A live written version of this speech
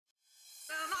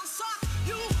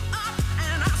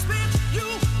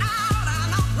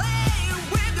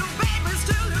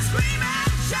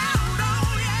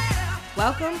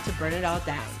Welcome to Burn It All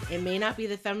Down. It may not be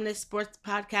the feminist sports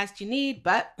podcast you need,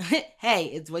 but hey,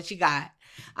 it's what you got.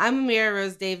 I'm Amira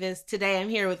Rose Davis. Today I'm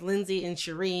here with Lindsay and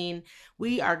Shireen.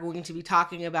 We are going to be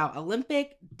talking about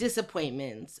Olympic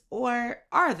disappointments, or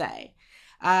are they?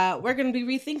 We're going to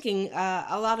be rethinking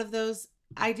a lot of those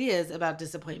ideas about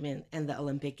disappointment and the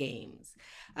Olympic Games.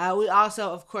 We also,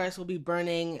 of course, will be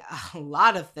burning a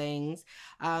lot of things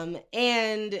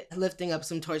and lifting up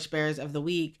some torchbearers of the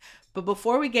week. But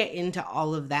before we get into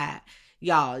all of that,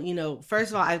 y'all,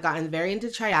 first of all, I've gotten very into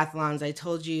triathlons. I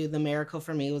told you the miracle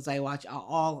for me was I watch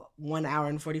all 1 hour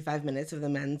and 45 minutes of the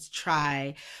men's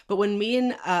tri. But when me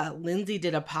and Lindsay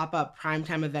did a pop-up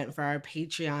primetime event for our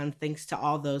Patreon, thanks to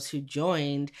all those who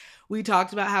joined, we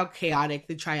talked about how chaotic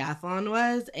the triathlon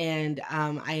was. And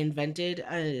I invented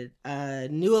a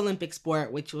new Olympic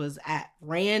sport, which was at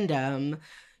random.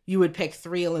 You would pick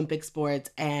 3 Olympic sports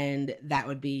and that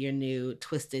would be your new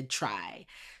twisted tri.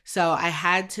 So I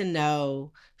had to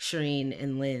know, Shireen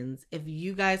and Linz, if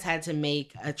you guys had to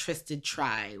make a twisted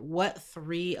tri, what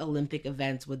 3 Olympic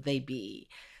events would they be?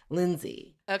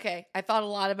 Lindsay. Okay, I thought a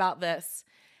lot about this.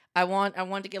 I want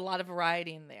to get a lot of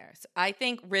variety in there. So I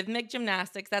think rhythmic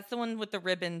gymnastics, that's the one with the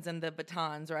ribbons and the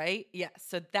batons, right? Yes,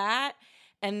 so that,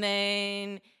 and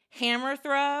then hammer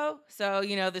throw, so,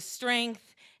 the strength,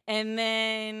 and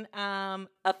then a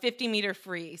 50-meter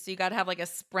free. So you got to have like a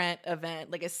sprint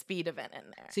event, like a speed event in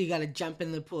there. So you got to jump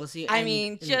in the pool. So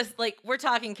we're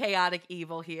talking chaotic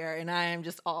evil here, and I am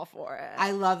just all for it.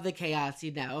 I love the chaos,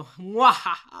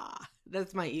 Mwahaha.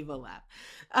 That's my evil laugh.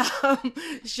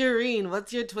 Shireen,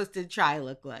 what's your twisted tri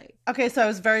look like? Okay, so I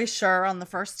was very sure on the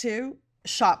first 2.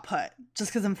 Shot put,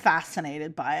 just because I'm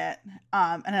fascinated by it.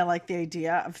 And I like the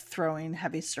idea of throwing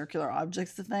heavy circular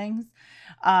objects to things.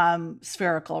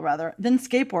 Spherical, rather. Then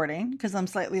skateboarding, because I'm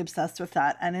slightly obsessed with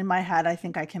that. And in my head, I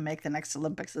think I can make the next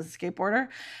Olympics as a skateboarder.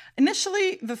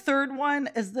 Initially, the third one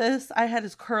is this. I had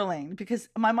is curling, because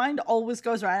my mind always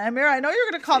goes around. Amira, I know you're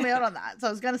going to call me out on that, so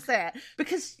I was going to say it.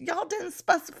 Because y'all didn't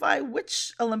specify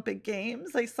which Olympic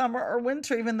Games, like summer or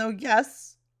winter, even though,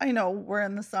 yes, I know we're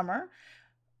in the summer.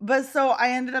 But so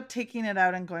I ended up taking it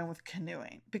out and going with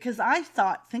canoeing, because I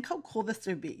thought, think how cool this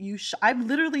would be. I've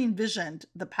literally envisioned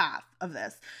the path of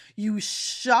this. You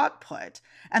shot put,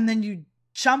 and then you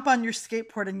jump on your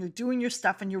skateboard and you're doing your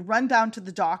stuff and you run down to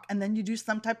the dock and then you do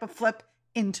some type of flip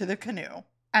into the canoe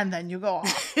and then you go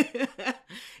off.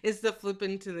 It's the flip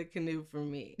into the canoe for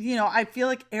me. I feel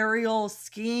like aerial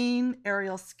skiing,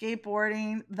 aerial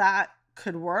skateboarding, that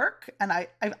could work. And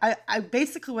I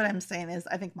basically what I'm saying is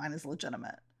I think mine is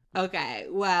legitimate. Okay,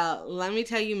 well, let me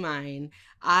tell you mine.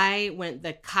 I went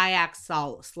the kayak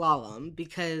slalom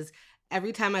because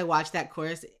every time I watch that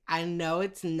course, I know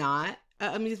it's not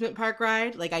an amusement park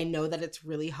ride. Like, I know that it's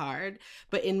really hard,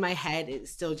 but in my head, it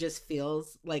still just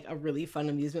feels like a really fun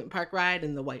amusement park ride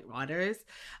in the white waters.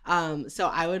 So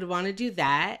I would want to do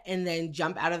that and then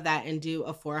jump out of that and do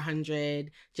a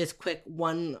 400, just quick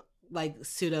one like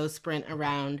pseudo sprint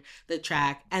around the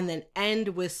track, and then end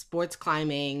with sports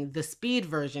climbing, the speed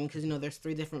version, because there's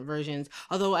 3 different versions,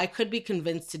 although I could be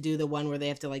convinced to do the one where they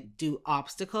have to like do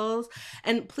obstacles.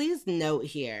 And please note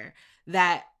here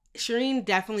that Shireen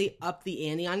definitely upped the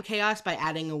ante on chaos by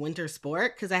adding a winter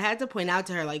sport, because I had to point out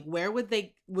to her, like, where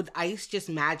would ice just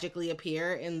magically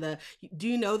appear do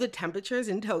you know the temperatures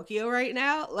in Tokyo right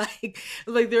now? Like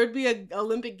there would be a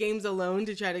Olympic Games alone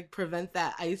to try to prevent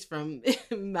that ice from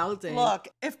melting. Look,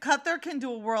 if Qatar can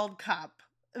do a World Cup,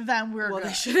 then we're good.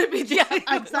 They shouldn't be doing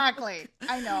exactly.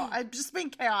 I know. I'm just being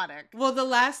chaotic. Well, the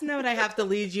last note I have to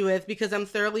lead you with, because I'm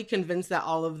thoroughly convinced that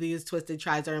all of these twisted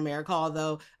tries are a miracle,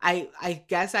 although I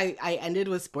guess I ended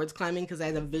with sports climbing because I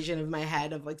had a vision of my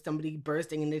head of like somebody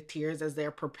bursting into tears as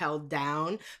they're propelled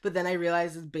down. But then I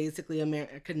realized it's basically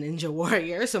American Ninja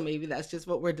Warrior, so maybe that's just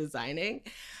what we're designing.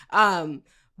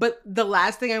 But the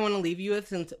last thing I want to leave you with,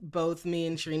 since both me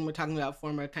and Shireen were talking about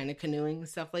former kind of canoeing and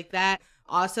stuff like that,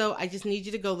 also, I just need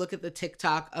you to go look at the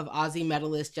TikTok of Aussie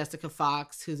medalist Jessica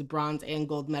Fox, who's a bronze and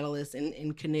gold medalist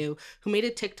in canoe, who made a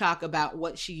TikTok about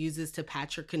what she uses to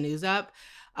patch her canoes up.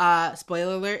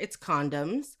 Spoiler alert, it's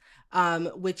condoms,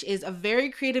 which is a very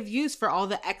creative use for all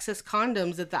the excess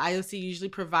condoms that the IOC usually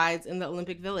provides in the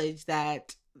Olympic Village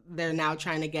that they're now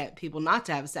trying to get people not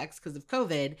to have sex because of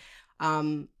COVID.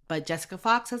 But Jessica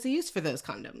Fox has a use for those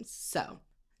condoms. So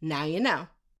now you know.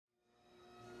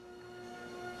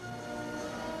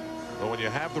 But when you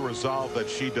have the resolve that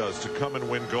she does to come and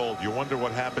win gold, you wonder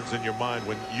what happens in your mind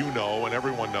when you know and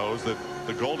everyone knows that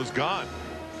the gold is gone.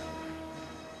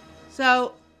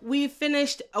 So We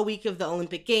finished a week of the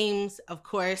Olympic Games. Of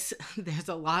course, there's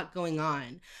a lot going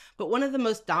on. But one of the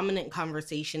most dominant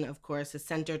conversation, of course, is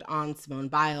centered on Simone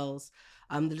Biles,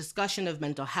 the discussion of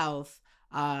mental health,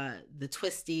 the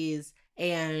twisties,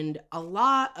 and a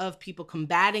lot of people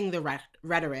combating the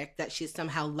rhetoric that she's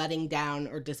somehow letting down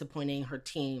or disappointing her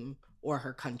team or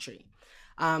her country.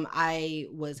 I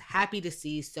was happy to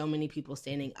see so many people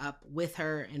standing up with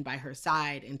her and by her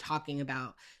side and talking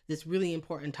about this really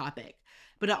important topic.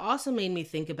 But it also made me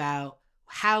think about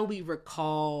how we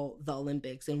recall the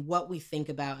Olympics and what we think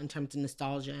about in terms of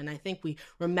nostalgia. And I think we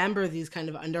remember these kind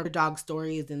of underdog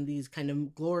stories and these kind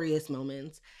of glorious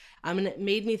moments. And it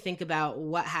made me think about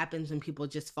what happens when people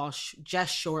just fall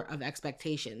just short of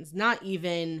expectations, not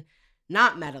even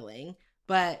not medaling,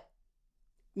 but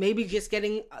maybe just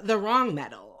getting the wrong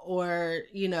medal or,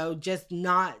 just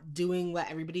not doing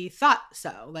what everybody thought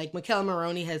so. Like Michaela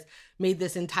Maroney has made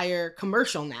this entire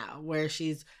commercial now where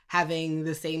she's having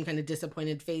the same kind of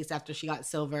disappointed face after she got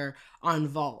silver on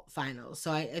vault finals.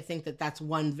 So I think that that's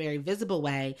one very visible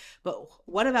way. But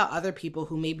what about other people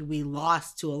who maybe we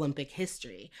lost to Olympic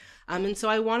history? And so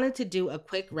I wanted to do a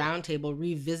quick roundtable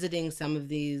revisiting some of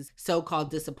these so-called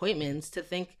disappointments to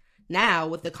think, now,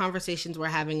 with the conversations we're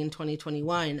having in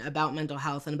 2021 about mental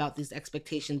health and about these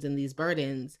expectations and these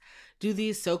burdens, do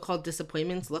these so-called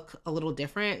disappointments look a little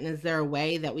different? And is there a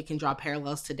way that we can draw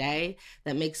parallels today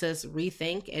that makes us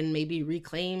rethink and maybe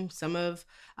reclaim some of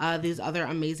these other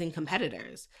amazing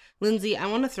competitors? Lindsay, I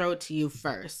want to throw it to you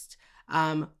first.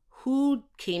 Who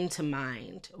came to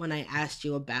mind when I asked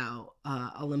you about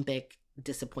Olympic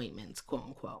disappointments, quote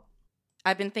unquote?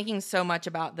 I've been thinking so much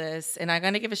about this, and I'm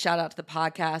going to give a shout out to the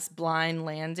podcast Blind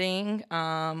Landing,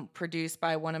 produced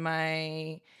by one of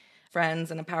my friends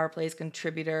and a Power Plays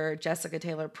contributor, Jessica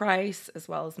Taylor Price, as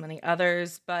well as many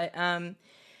others. But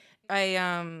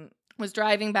I was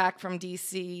driving back from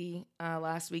DC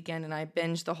last weekend, and I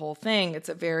binged the whole thing. It's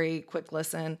a very quick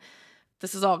listen.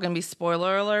 This is all going to be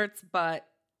spoiler alerts, but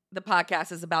the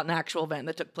podcast is about an actual event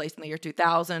that took place in the year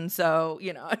 2000. So,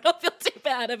 I don't feel too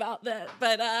bad about that.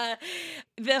 But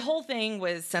the whole thing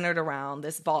was centered around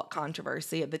this vault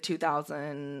controversy of the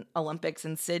 2000 Olympics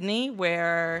in Sydney,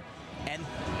 where... And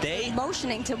they...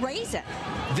 motioning to raise it.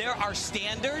 There are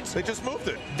standards... They just moved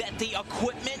it. ...that the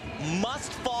equipment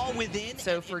must fall within.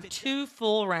 So for 2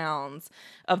 full rounds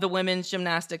of the women's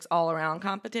gymnastics all-around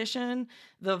competition,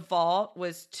 the vault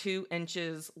was 2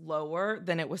 inches lower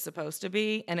than it was supposed to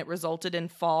be, and it resulted in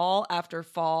fall after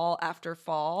fall after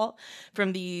fall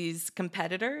from these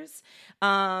competitors.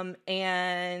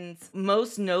 And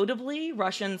most notably,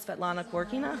 Russian Svetlana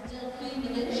Khorkina.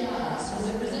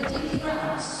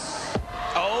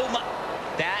 Oh my,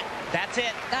 that's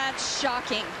it. That's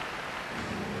shocking.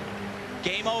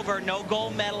 Game over, no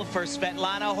gold medal for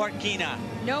Svetlana Khorkina.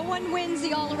 No one wins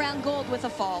the all-around gold with a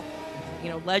fall.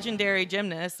 Legendary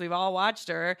gymnast. We've all watched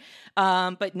her,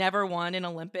 but never won an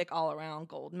Olympic all-around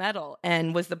gold medal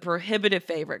and was the prohibitive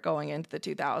favorite going into the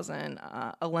 2000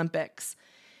 Olympics.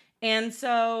 And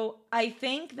so I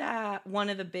think that one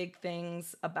of the big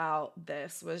things about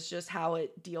this was just how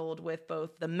it dealt with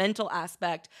both the mental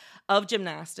aspect of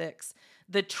gymnastics,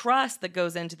 the trust that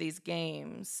goes into these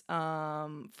games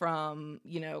from,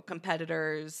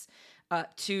 competitors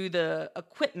to the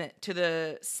equipment, to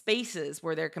the spaces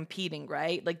where they're competing,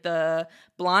 right? Like the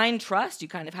blind trust you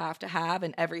kind of have to have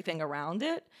and everything around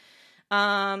it.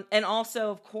 And also,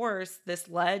 of course, this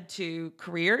led to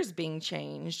careers being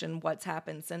changed and what's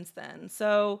happened since then.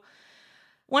 So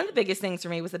one of the biggest things for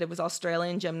me was that it was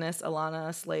Australian gymnast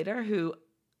Alana Slater who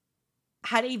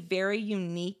had a very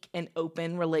unique and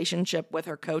open relationship with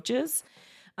her coaches,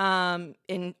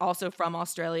 and also from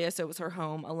Australia, so it was her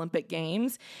home Olympic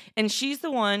Games. And she's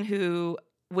the one who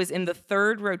was in the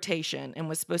 3rd rotation and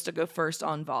was supposed to go first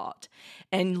on vault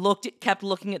and kept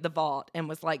looking at the vault and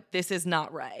was like, this is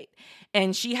not right.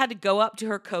 And she had to go up to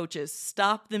her coaches,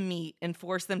 stop the meet, and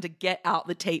force them to get out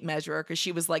the tape measure because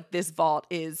she was like, this vault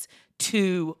is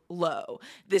too low.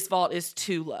 This vault is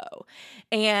too low.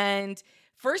 And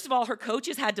first of all, her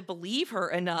coaches had to believe her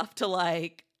enough to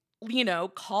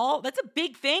call. That's a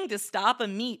big thing to stop a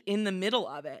meet in the middle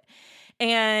of it.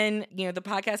 And, the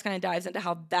podcast kind of dives into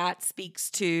how that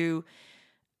speaks to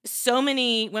so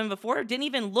many women before didn't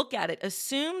even look at it,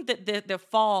 assumed that the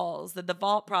falls, that the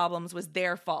vault problems was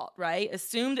their fault, right?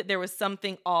 Assumed that there was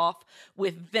something off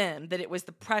with them, that it was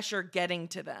the pressure getting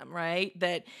to them, right?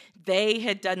 That they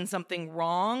had done something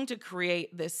wrong to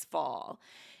create this fall.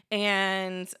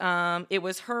 And it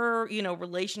was her,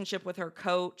 relationship with her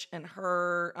coach and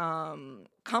her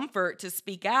comfort to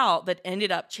speak out that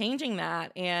ended up changing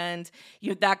that. And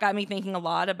that got me thinking a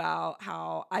lot about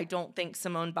how I don't think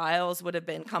Simone Biles would have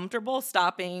been comfortable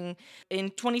stopping in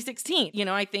 2016.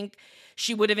 I think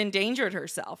she would have endangered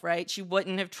herself, right? She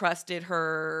wouldn't have trusted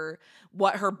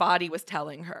what her body was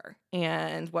telling her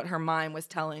and what her mind was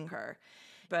telling her.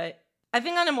 But I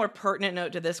think on a more pertinent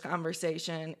note to this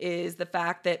conversation is the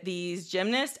fact that these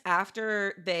gymnasts,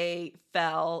 after they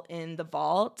fell in the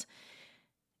vault,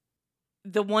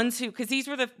 the ones who, because these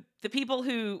were the people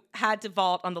who had to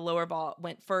vault on the lower vault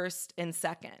went first and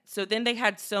second. So then they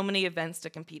had so many events to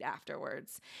compete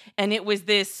afterwards. And it was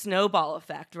this snowball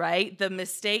effect, right? The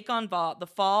mistake on vault, the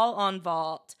fall on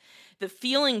vault, the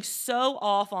feeling so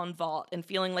off on vault and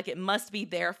feeling like it must be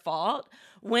their fault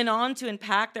went on to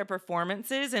impact their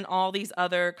performances in all these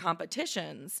other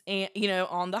competitions, and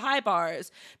on the high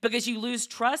bars, because you lose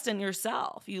trust in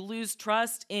yourself. You lose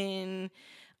trust in,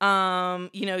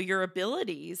 your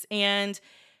abilities. And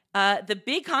the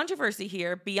big controversy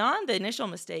here, beyond the initial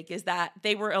mistake, is that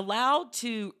they were allowed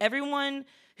to, everyone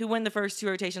who won the first two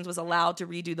rotations was allowed to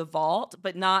redo the vault,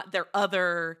 but not their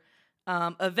other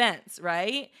events,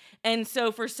 right? And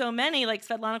so for so many, like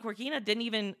Svetlana Khorkina didn't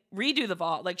even redo the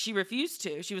vault. Like, she refused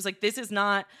to. She was like, this is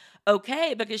not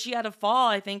okay, because she had a fall.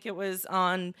 I think it was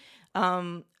on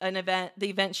the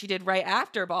event she did right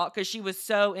after vault, because she was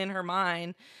so in her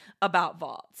mind about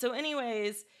vault. So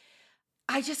anyways,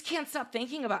 I just can't stop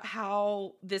thinking about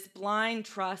how this blind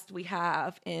trust we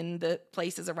have in the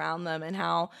places around them, and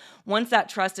how once that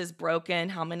trust is broken,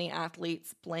 how many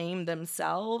athletes blame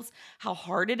themselves, how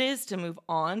hard it is to move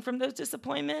on from those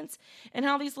disappointments, and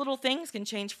how these little things can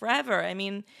change forever. I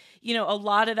mean, a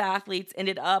lot of the athletes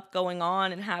ended up going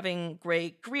on and having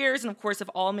great careers, and of course have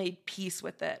all made peace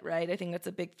with it, right? I think that's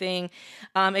a big thing.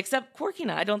 Except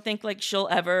Khorkina. I don't think she'll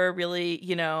ever really,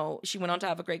 she went on to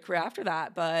have a great career after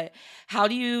that, but how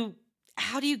do you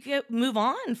move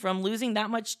on from losing that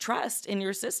much trust in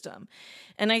your system?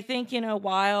 And I think,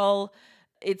 while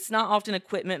it's not often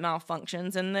equipment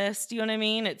malfunctions in this, do you know what I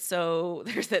mean? It's so,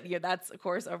 that's of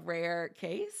course a rare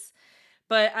case.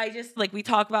 But I just, we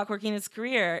talk about Khorkina's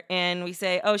career and we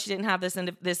say, oh, she didn't have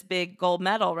this big gold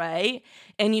medal, right?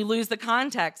 And you lose the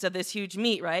context of this huge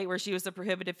meet, right? Where she was the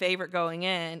prohibitive favorite going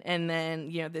in, and then,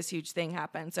 this huge thing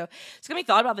happened. So it's going to be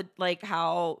thought about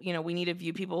how, we need to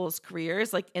view people's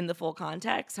careers, in the full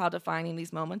context, how defining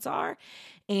these moments are,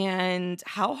 and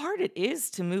how hard it is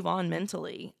to move on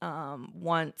mentally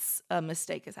once a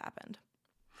mistake has happened.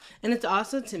 And it's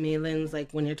also, to me, Linz,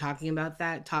 when you're talking about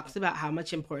that, talks about how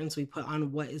much importance we put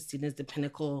on what is seen as the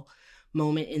pinnacle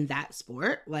moment in that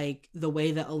sport, the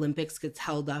way the Olympics gets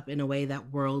held up in a way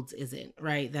that Worlds isn't,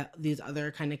 right? That these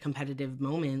other kind of competitive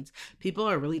moments, people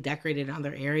are really decorated in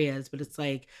other areas, but it's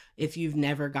if you've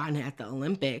never gotten it at the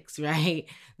Olympics, right?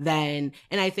 Then,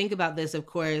 and I think about this, of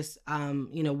course,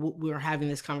 we were having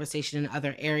this conversation in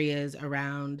other areas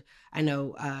around, I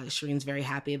know Shireen's very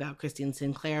happy about Christine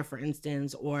Sinclair, for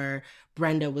instance, or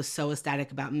Brenda was so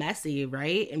ecstatic about Messi,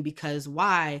 right? And because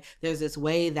why? There's this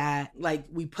way that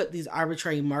we put these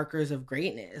arbitrary markers of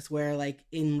greatness where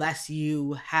unless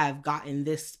you have gotten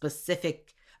this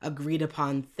specific agreed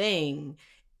upon thing,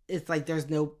 it's there's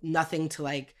nothing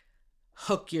to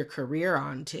hook your career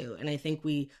onto. And I think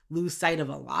we lose sight of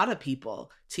a lot of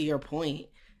people, to your point,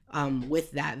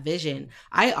 with that vision.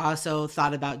 I also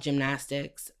thought about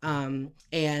gymnastics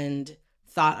and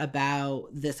thought about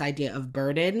this idea of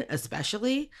burden,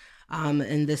 especially.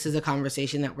 And this is a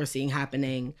conversation that we're seeing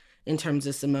happening in terms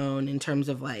of Simone, in terms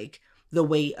of the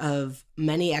weight of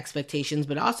many expectations,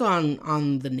 but also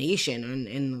on the nation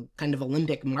and kind of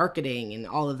Olympic marketing and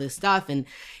all of this stuff. And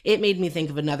it made me think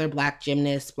of another Black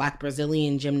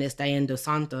Brazilian gymnast, Diane dos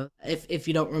Santos. If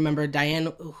you don't remember,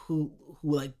 Diane, who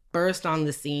burst on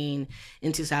the scene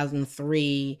in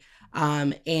 2003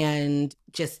 and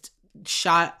just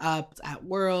shot up at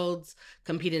Worlds,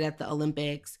 competed at the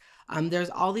Olympics. There's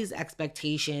all these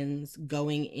expectations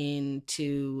going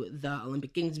into the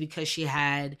Olympic Games because she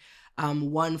had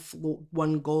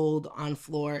won gold on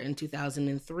floor in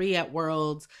 2003 at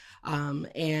Worlds,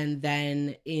 and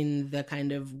then in the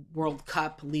kind of World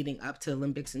Cup leading up to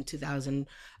Olympics in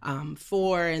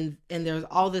 2004, and there's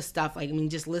all this stuff.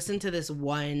 Just listen to this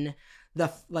the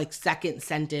second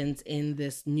sentence in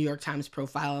this New York Times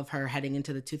profile of her heading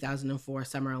into the 2004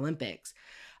 Summer Olympics.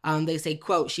 They say,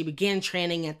 quote, she began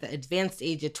training at the advanced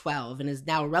age of 12 and is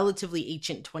now relatively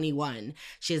ancient 21.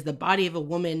 She has the body of a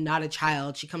woman, not a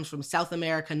child. She comes from South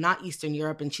America, not Eastern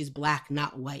Europe, and she's Black,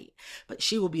 not white. But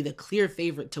she will be the clear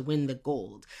favorite to win the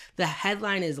gold. The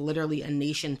headline is literally a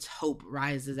nation's hope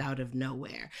rises out of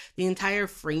nowhere. The entire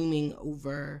framing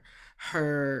over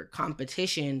her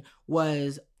competition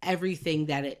was everything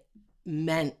that it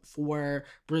meant for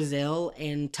Brazil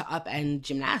and to upend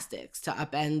gymnastics, to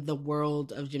upend the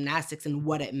world of gymnastics and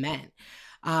what it meant.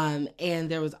 And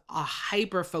there was a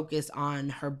hyper focus on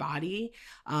her body.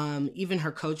 Even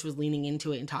her coach was leaning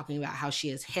into it and talking about how she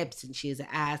has hips and she has an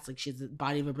ass, like she's the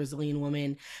body of a Brazilian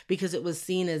woman, because it was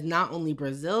seen as not only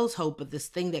Brazil's hope, but this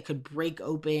thing that could break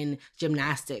open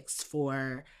gymnastics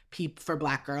for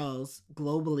Black girls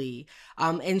globally.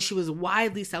 And she was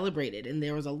widely celebrated. And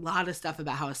there was a lot of stuff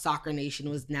about how a soccer nation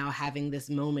was now having this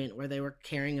moment where they were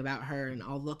caring about her and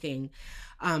all looking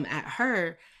at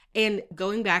her. And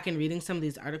going back and reading some of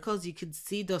these articles, you could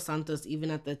see Dos Santos,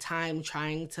 even at the time,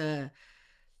 trying to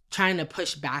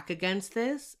push back against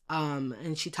this.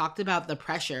 And she talked about the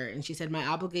pressure. And she said, my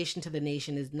obligation to the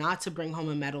nation is not to bring home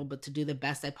a medal, but to do the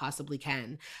best I possibly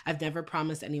can. I've never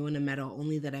promised anyone a medal,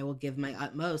 only that I will give my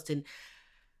utmost. And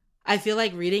I feel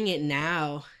like reading it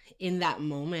now, in that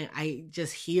moment, I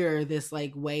just hear this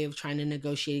like way of trying to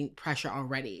negotiate pressure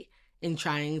already and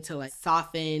trying to like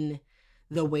soften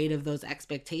the weight of those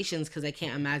expectations, because I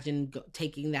can't imagine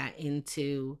taking that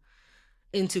into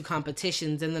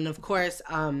competitions. And then of course,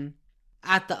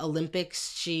 at the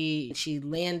Olympics, she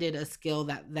landed a skill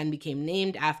that then became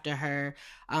named after her.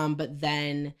 But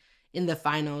then in the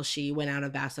final, she went out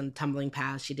of bounds on the tumbling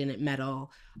pass. She didn't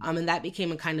medal. And that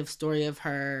became a kind of story of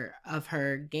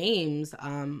her games.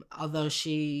 Although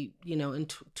she, in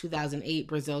 2008,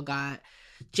 Brazil got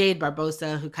Jade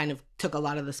Barbosa, who kind of took a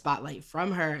lot of the spotlight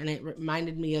from her. And it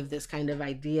reminded me of this kind of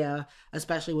idea,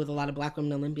 especially with a lot of Black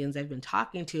women Olympians I've been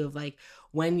talking to, of like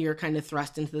when you're kind of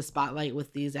thrust into the spotlight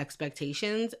with these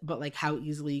expectations, but like how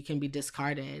easily you can be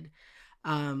discarded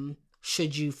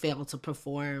should you fail to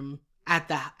perform at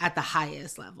the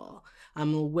highest level.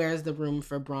 Where's the room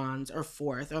for bronze or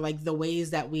fourth, or like the ways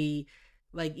that we,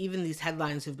 like even these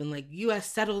headlines have been like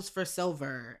U.S. settles for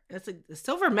silver. It's like the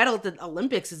silver medal at the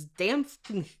Olympics is damn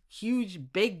huge,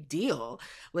 big deal.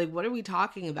 Like, what are we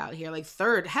talking about here? Like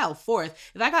third, hell,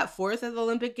 fourth. If I got fourth at the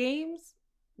Olympic Games,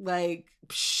 like,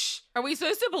 psh. Are we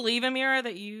supposed to believe, Amira,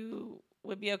 that you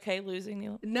would be okay losing the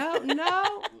Olympics? No.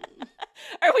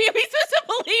 Are we supposed to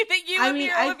believe that you,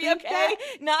 Amira, would be okay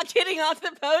not getting off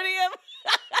the podium?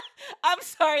 I'm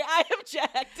sorry, I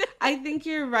object. I think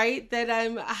you're right that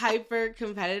I'm hyper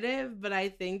competitive, but I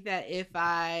think that if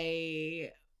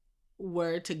I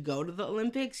were to go to the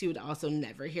Olympics, you would also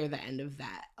never hear the end of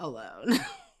that alone.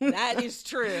 That is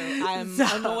true. I'm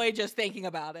annoyed just thinking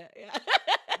about it. Yeah.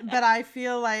 But I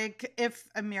feel like if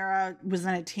Amira was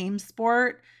in a team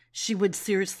sport, she would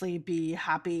seriously be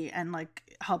happy and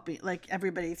like helping like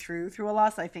everybody through a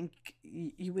loss. I think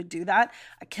you would do that.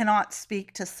 I cannot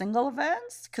speak to single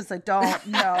events because I don't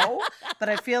know, but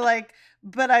I feel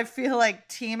like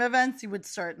team events, you would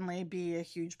certainly be a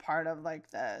huge part of like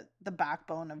the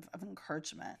backbone of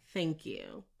encouragement. Thank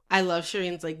you. I love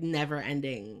Shireen's like never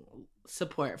ending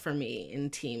support for me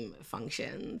in team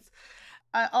functions.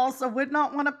 I also would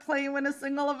not want to play you in a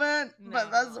single event, but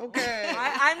that's okay.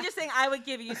 I'm just saying I would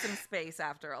give you some space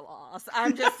after a loss.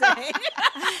 I'm just saying.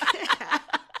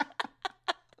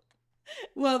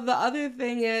 Well, the other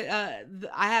thing,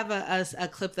 I have a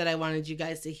clip that I wanted you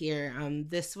guys to hear.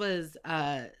 This was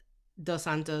Dos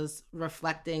Santos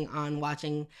reflecting on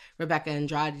watching Rebecca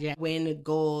Andrade win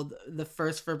gold, the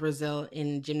first for Brazil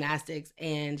in gymnastics.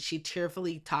 And she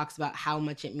tearfully talks about how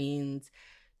much it means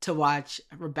to watch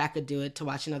Rebecca do it, to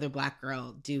watch another Black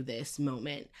girl do this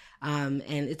moment. And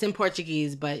it's in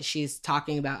Portuguese, but she's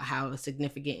talking about how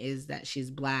significant it is that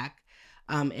she's Black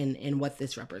and what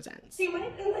this represents. Sim, uma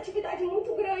representatividade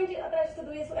muito grande atrás de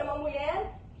tudo isso. É uma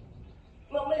mulher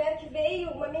que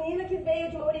veio, uma menina que veio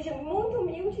de uma origem muito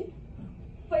humilde,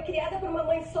 foi criada por uma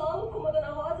mãe solo, como a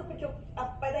Dona Rosa, porque o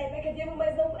pai da Rebeca é vivo,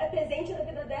 mas não é presente na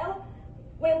vida dela.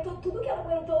 Aguentou tudo que ela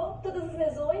aguentou, todas as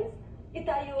lesões. E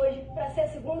tá aí hoje para ser a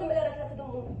segunda melhor atleta do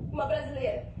mundo, uma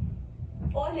brasileira.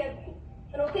 Olha,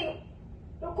 eu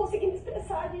não consegui me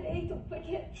expressar direito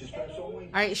porque. All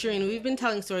right, Shireen, we've been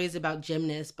telling stories about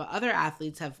gymnasts, but other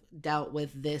athletes have dealt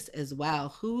with this as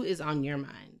well. Who is on your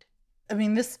mind? I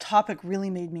mean, this topic really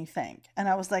made me think, and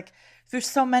I was like, there's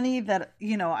so many that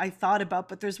I thought about,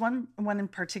 but there's one in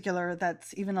particular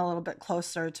that's even a little bit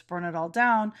closer to burn it all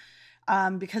down,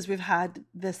 because we've had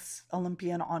this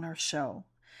Olympian on our show.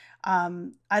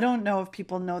 I don't know if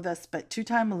people know this, but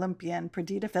two-time Olympian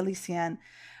Perdita Felicien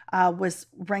was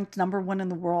ranked #1 in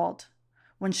the world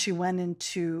when she went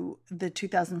into the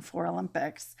 2004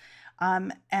 Olympics.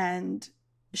 And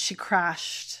she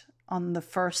crashed on the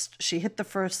first, she hit the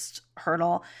first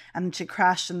hurdle and she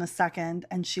crashed in the second,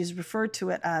 and she's referred to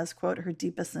it as, quote, her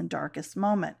deepest and darkest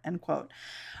moment, end quote.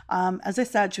 As I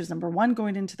said, she was #1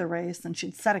 going into the race, and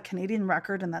she'd set a Canadian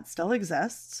record, and that still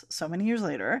exists so many years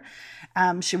later.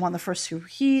 She won the first 2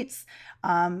 heats.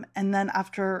 And then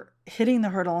after hitting the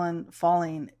hurdle and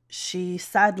falling, she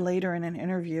said later in an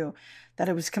interview that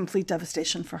it was complete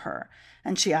devastation for her.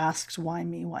 And she asked, why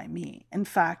me, why me? In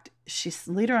fact, she's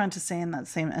later on to say in that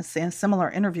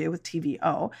similar interview with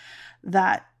TVO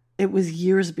that it was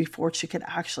years before she could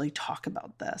actually talk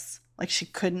about this. Like she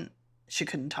couldn't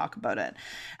talk about it.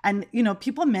 And, you know,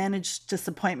 people manage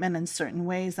disappointment in certain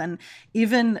ways. And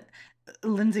even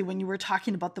Lindsay, when you were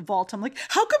talking about the vault, I'm like,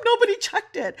 how come nobody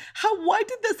checked it? Why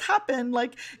did this happen?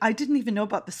 Like, I didn't even know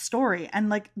about the story. And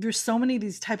like, there's so many of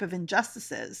these type of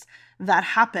injustices that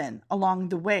happen along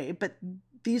the way. But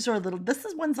this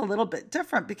one's a little bit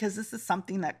different because this is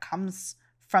something that comes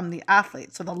from the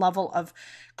athlete. So the level of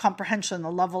comprehension,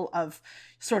 the level of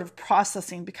sort of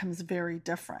processing becomes very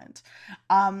different.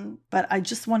 But I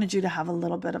just wanted you to have a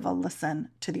little bit of a listen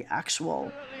to the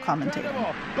actual commentator.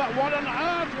 But what on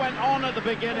earth went on at the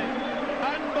beginning?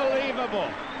 Unbelievable.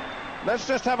 Let's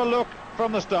just have a look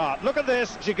from the start. Look at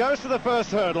this. She goes to the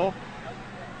first hurdle.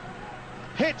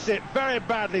 Hits it very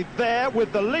badly there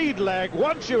with the lead leg.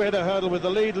 Once you hit a hurdle with the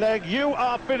lead leg, you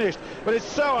are finished. But it's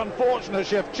so unfortunate.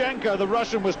 Shevchenko, the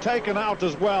Russian, was taken out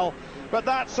as well. But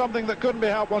that's something that couldn't be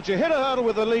helped. Once you hit a hurdle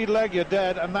with the lead leg, you're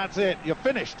dead, and that's it. You're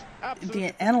finished. Absolutely.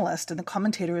 The analyst and the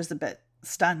commentator is a bit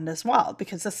stunned as well,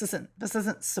 because this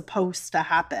isn't supposed to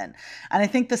happen. And I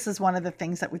think this is one of the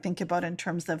things that we think about in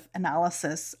terms of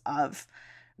analysis of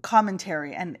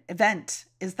commentary and event,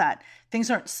 is that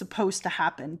things aren't supposed to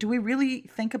happen. Do we really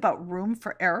think about room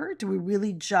for error? Do we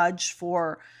really judge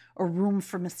for a room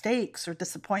for mistakes or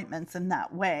disappointments in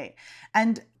that way?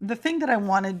 And the thing that I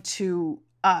wanted to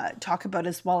talk about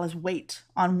as well as weight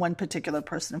on one particular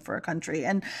person for a country.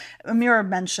 And Amira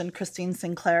mentioned Christine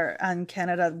Sinclair and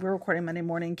Canada. We're recording Monday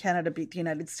morning. Canada beat the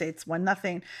United States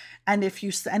 1-0. And if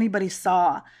anybody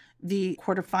saw the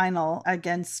quarterfinal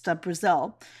against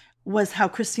Brazil, was how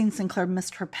Christine Sinclair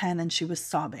missed her pen and she was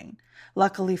sobbing.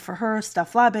 Luckily for her,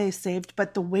 Steph Labe saved,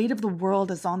 but the weight of the world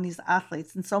is on these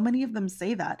athletes, and so many of them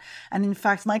say that. And in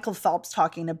fact, Michael Phelps,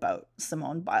 talking about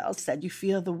Simone Biles, said, you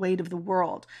feel the weight of the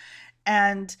world.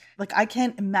 And like, I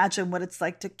can't imagine what it's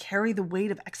like to carry the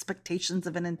weight of expectations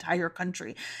of an entire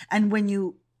country. And when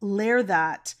you layer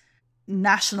that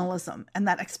nationalism and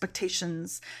that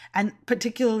expectations, and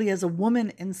particularly as a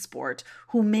woman in sport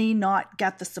who may not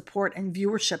get the support and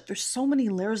viewership, there's so many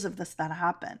layers of this that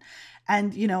happen.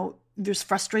 And, you know, there's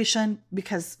frustration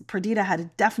because Perdita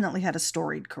definitely had a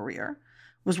storied career,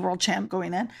 was world champ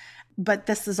going in, but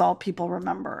this is all people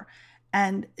remember.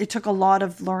 And it took a lot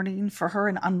of learning for her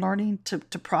and unlearning to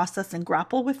process and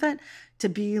grapple with it, to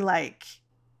be like,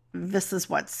 this is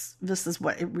what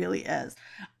it really is.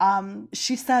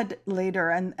 She said later,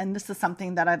 and this is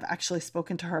something that I've actually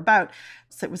spoken to her about.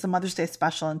 So it was a Mother's Day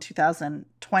special in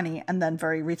 2020, and then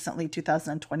very recently,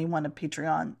 2021, a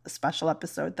Patreon special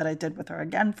episode that I did with her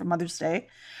again for Mother's Day.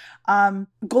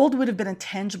 Gold would have been a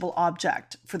tangible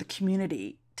object for the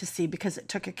community to see, because it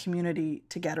took a community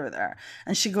to get her there.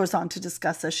 And she goes on to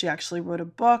discuss this. She actually wrote a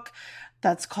book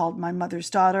that's called My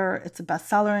Mother's Daughter. It's a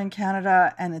bestseller in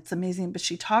Canada, and it's amazing. But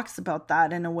she talks about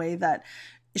that in a way that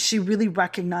she really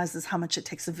recognizes how much it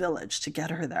takes a village to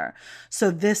get her there. So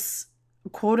this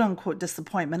quote unquote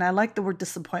disappointment, I like the word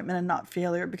disappointment and not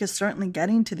failure, because certainly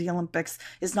getting to the Olympics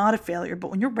is not a failure.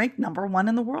 But when you're ranked #1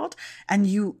 in the world and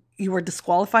you are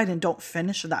disqualified and don't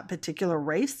finish that particular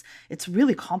race, it's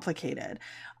really complicated.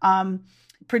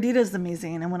 Perdita is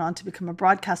amazing and went on to become a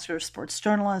broadcaster, sports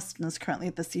journalist, and is currently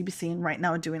at the CBC and right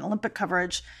now doing Olympic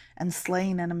coverage and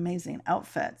slaying in amazing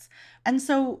outfits. And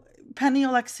so Penny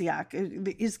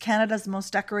Oleksiak is Canada's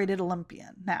most decorated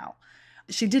Olympian now.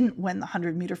 She didn't win the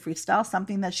 100-meter freestyle,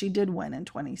 something that she did win in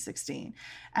 2016.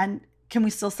 And can we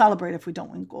still celebrate if we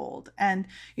don't win gold? And,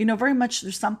 you know, very much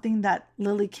there's something that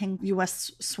Lily King,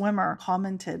 U.S. swimmer,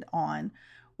 commented on,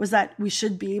 was that we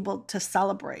should be able to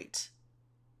celebrate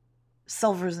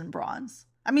silvers and bronze.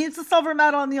 I mean, it's a silver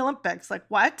medal in the Olympics. Like,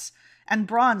 what? And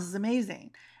bronze is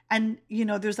amazing. And, you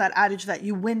know, there's that adage that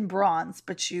you win bronze,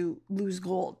 but you lose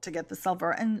gold to get the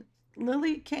silver. And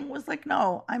Lily King was like,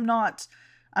 no, I'm not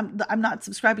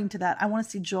subscribing to that. I want to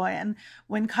see joy. And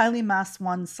when Kylie Mass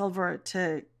won silver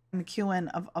to McEwen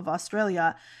of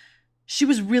Australia, she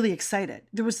was really excited.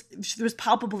 There was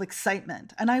palpable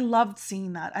excitement. And I loved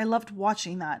seeing that. I loved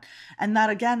watching that. And that,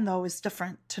 again, though, is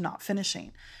different to not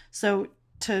finishing. So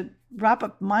to wrap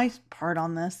up my part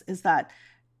on this is that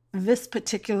this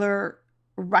particular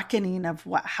reckoning of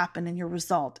what happened in your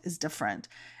result is different.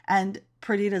 And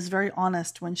Perdita is very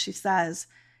honest when she says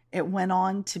it went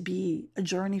on to be a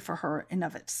journey for her in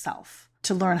of itself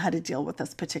to learn how to deal with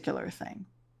this particular thing.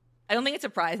 I don't think it's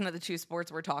surprising that the two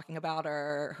sports we're talking about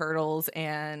are hurdles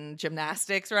and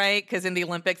gymnastics, right? Because in the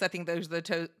Olympics, I think those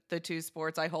are the two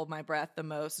sports I hold my breath the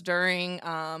most during,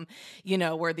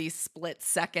 where these split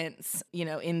seconds,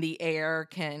 in the air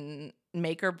can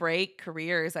make or break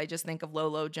careers. I just think of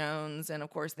Lolo Jones and, of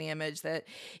course, the image that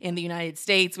in the United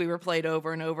States we were played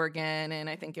over and over again. And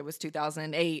I think it was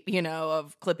 2008,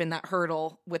 of clipping that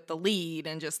hurdle with the lead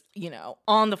and just,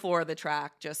 on the floor of the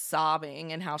track, just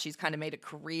sobbing, and how she's kind of made a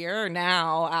career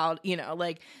now out,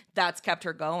 that's kept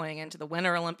her going into the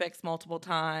Winter Olympics multiple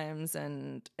times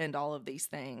and all of these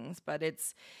things. But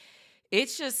it's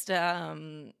just,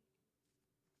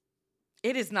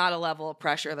 it is not a level of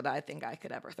pressure that I think I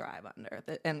could ever thrive under.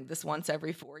 And this once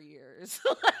every 4 years,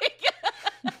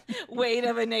 weight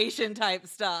of a nation type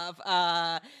stuff.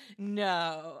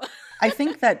 No. I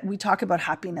think that we talk about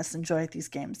happiness and joy at these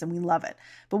games, and we love it.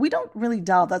 But we don't really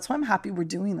delve. That's why I'm happy we're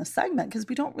doing this segment, because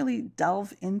we don't really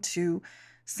delve into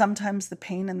sometimes the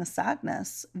pain and the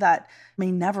sadness that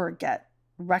may never get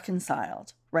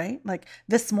reconciled, right? Like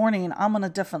this morning, I'm on a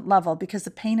different level because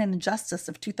the pain and injustice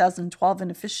of 2012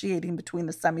 and officiating between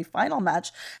the semifinal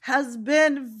match has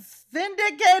been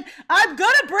vindicated. I'm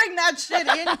gonna bring that shit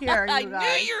in here, you guys.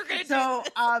 I knew you were gonna do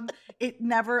this. It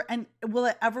never, and will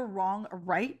it ever wrong or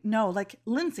right? No, like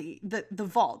Lindsay, the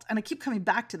vault, and I keep coming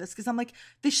back to this because I'm like,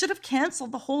 they should have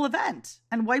canceled the whole event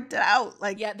and wiped it out.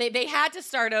 Like, yeah, they had to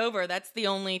start over. That's the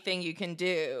only thing you can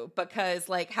do, because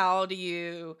how do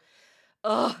you?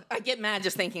 Oh, I get mad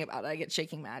just thinking about it. I get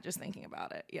shaking mad just thinking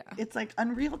about it. Yeah. It's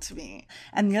unreal to me.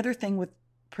 And the other thing with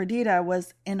Perdita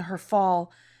was in her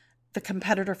fall, the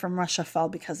competitor from Russia fell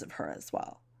because of her as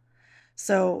well.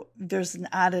 So there's an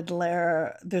added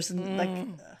layer. There's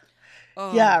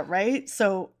yeah, right?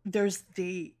 So there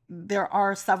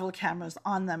are several cameras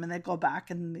on them, and they go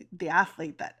back, and the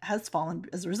athlete that has fallen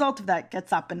as a result of that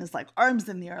gets up and is arms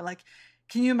in the air.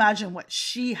 Can you imagine what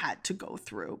she had to go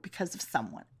through because of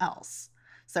someone else?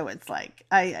 So it's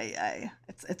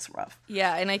it's rough.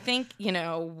 Yeah, and I think,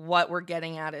 what we're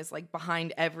getting at is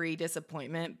behind every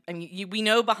disappointment. I mean, we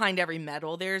know behind every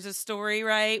medal there's a story,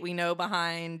 right? We know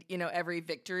behind, every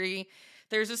victory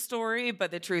there's a story,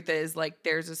 but the truth is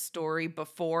there's a story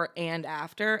before and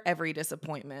after every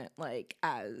disappointment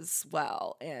as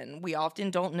well. And we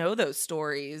often don't know those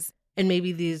stories. And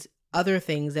maybe these other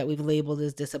things that we've labeled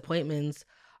as disappointments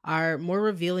are more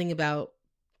revealing about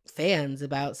fans,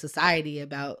 about society,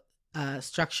 about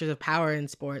structures of power in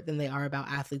sport than they are about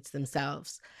athletes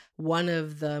themselves. One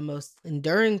of the most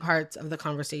enduring parts of the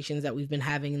conversations that we've been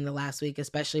having in the last week,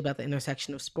 especially about the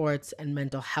intersection of sports and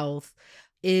mental health,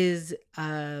 is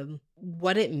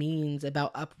what it means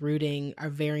about uprooting our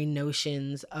very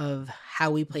notions of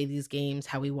how we play these games,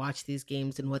 how we watch these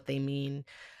games, and what they mean.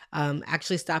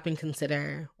 Actually stop and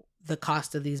consider the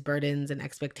cost of these burdens and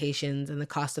expectations and the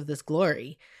cost of this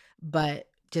glory, but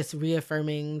just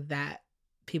reaffirming that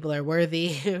people are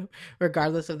worthy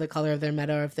regardless of the color of their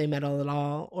medal, or if they medal at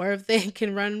all, or if they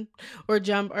can run or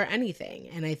jump or anything.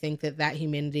 And I think that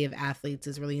humanity of athletes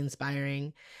is really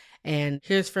inspiring. And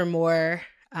here's for more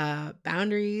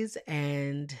boundaries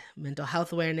and mental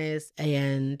health awareness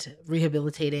and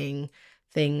rehabilitating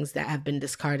things that have been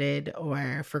discarded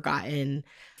or forgotten,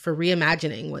 for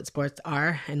reimagining what sports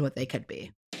are and what they could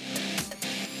be.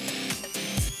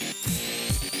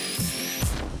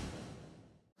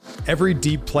 Every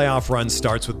deep playoff run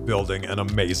starts with building an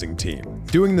amazing team.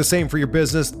 Doing the same for your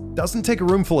business doesn't take a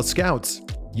room full of scouts.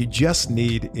 You just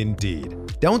need Indeed.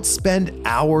 Don't spend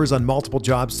hours on multiple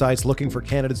job sites looking for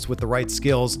candidates with the right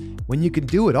skills when you can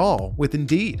do it all with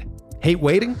Indeed. Hate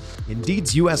waiting?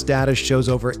 Indeed's US data shows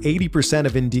over 80%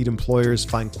 of Indeed employers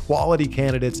find quality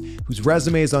candidates whose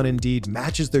resumes on Indeed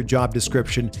matches their job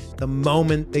description the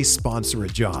moment they sponsor a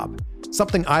job.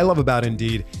 Something I love about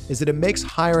Indeed is that it makes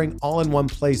hiring all in one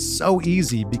place so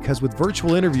easy, because with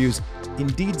virtual interviews,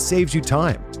 Indeed saves you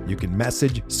time. You can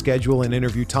message, schedule, and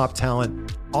interview top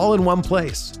talent all in one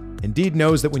place. Indeed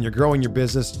knows that when you're growing your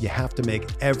business, you have to make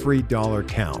every dollar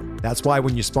count. That's why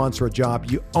when you sponsor a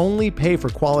job, you only pay for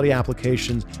quality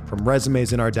applications from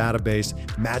resumes in our database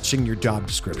matching your job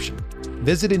description.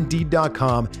 Visit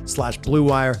Indeed.com/Blue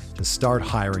Wire to start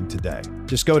hiring today.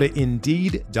 Just go to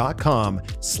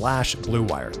Indeed.com/Blue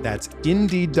Wire. That's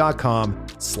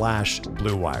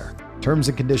Indeed.com/Blue Wire. Terms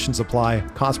and conditions apply.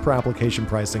 Cost per application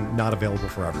pricing not available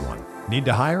for everyone. Need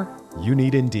to hire? You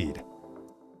need Indeed.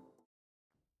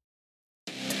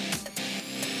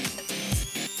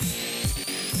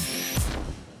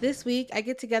 This week, I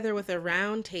get together with a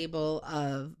round table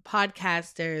of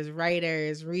podcasters,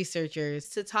 writers, researchers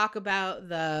to talk about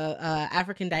the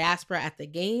African diaspora at the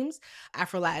Games,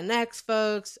 Afro-Latinx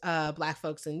folks, Black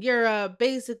folks in Europe,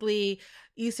 basically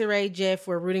Issa Rae, Jif,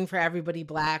 we're rooting for everybody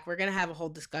Black. We're going to have a whole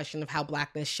discussion of how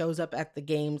Blackness shows up at the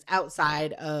Games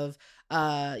outside of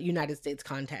United States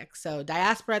context. So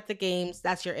Diaspora at the Games,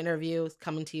 that's your interview. It's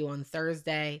coming to you on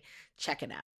Thursday. Check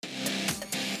it out.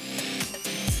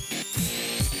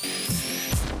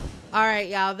 All right,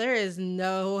 y'all, there is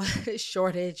no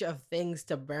shortage of things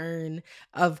to burn,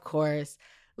 of course.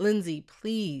 Lindsay,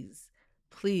 please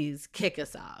kick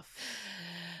us off.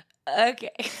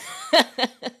 Okay.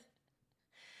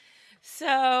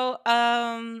 So,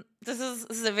 this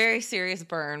is a very serious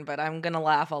burn, but I'm going to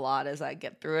laugh a lot as I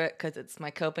get through it because it's my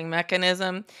coping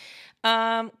mechanism.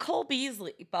 Cole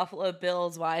Beasley, Buffalo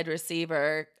Bills wide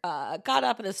receiver, got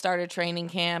up at the start of training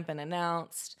camp and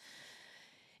announced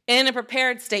in a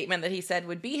prepared statement that he said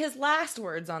would be his last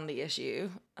words on the issue.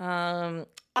 I'm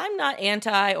not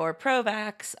anti or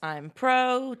pro-vax, I'm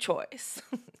pro-choice.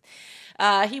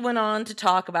 He went on to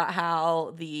talk about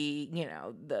how the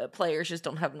players just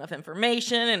don't have enough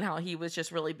information and how he was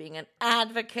just really being an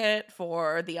advocate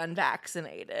for the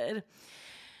unvaccinated.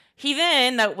 He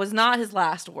then, that was not his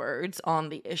last words on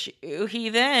the issue, he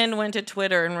then went to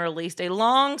Twitter and released a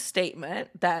long statement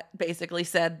that basically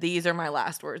said, these are my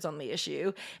last words on the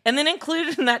issue. And then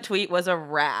included in that tweet was a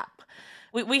rap.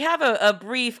 We have a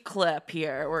brief clip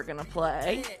here we're going to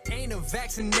play. Ain't a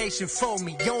vaccination for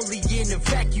me, only in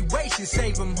evacuation.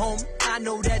 Save them home. I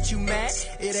know that you mad.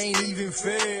 It ain't even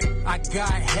fair. I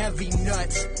got heavy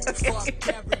nuts. Fuck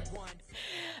everyone.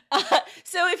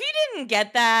 So if you didn't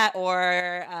get that,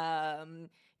 or,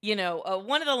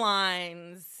 one of the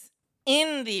lines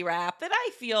in the rap that I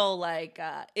feel like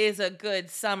is a good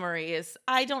summary is,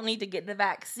 I don't need to get the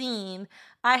vaccine.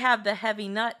 I have the heavy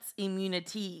nuts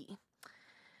immunity.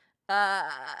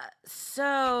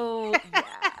 So,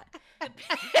 yeah.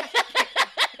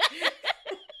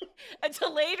 A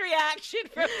delayed reaction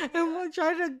from... I'm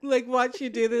trying to, watch you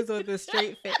do this with a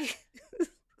straight face.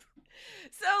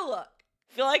 So, look.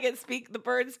 I feel like the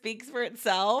bird speaks for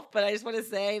itself, but I just want to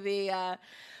say the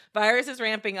virus is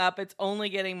ramping up. It's only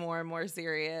getting more and more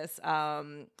serious.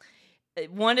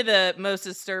 One of the most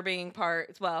disturbing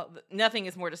parts, well, nothing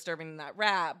is more disturbing than that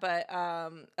rap, but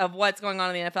of what's going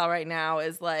on in the NFL right now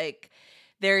is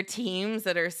there are teams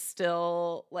that are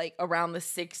still around the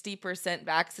 60%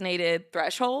 vaccinated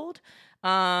threshold.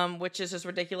 Which is just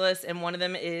ridiculous. And one of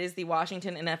them is the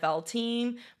Washington NFL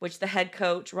team, which the head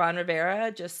coach, Ron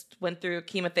Rivera, just went through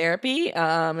chemotherapy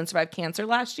and survived cancer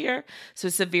last year. So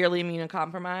severely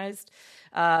immunocompromised.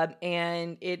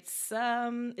 And it's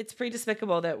pretty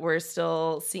despicable that we're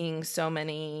still seeing so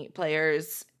many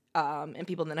players and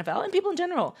people in the NFL and people in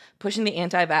general pushing the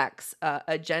anti-vax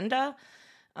agenda.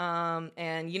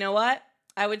 And you know what?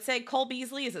 I would say Cole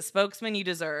Beasley is a spokesman you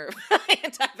deserve.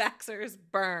 Anti-vaxxers,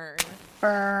 burn.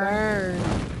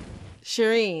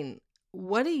 Shireen,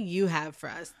 what do you have for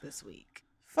us this week?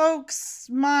 Folks,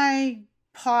 my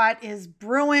pot is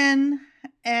brewing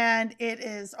and it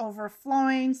is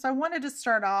overflowing. So I wanted to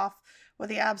start off with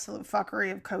the absolute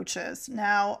fuckery of coaches.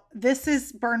 Now,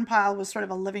 Burn Pile was sort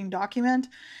of a living document,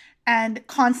 and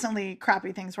constantly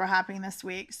crappy things were happening this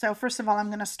week. So first of all, I'm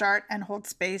going to start and hold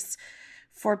space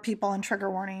for people in trigger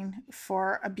warning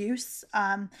for abuse.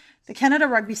 The Canada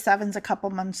Rugby Sevens a couple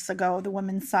months ago, the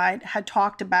women's side, had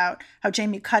talked about how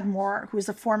Jamie Cudmore, who is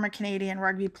a former Canadian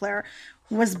rugby player,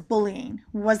 was bullying,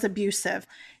 was abusive.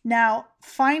 Now,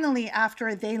 finally,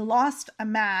 after they lost a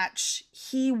match,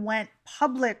 he went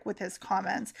public with his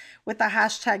comments with the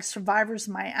hashtag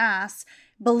 #SurvivorsMyAss,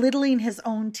 belittling his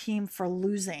own team for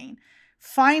losing.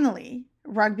 Finally,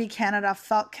 Rugby Canada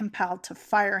felt compelled to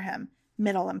fire him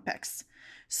mid-Olympics.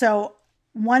 So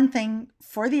one thing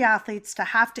for the athletes to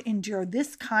have to endure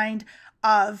this kind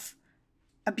of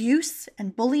abuse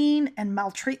and bullying and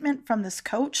maltreatment from this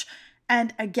coach,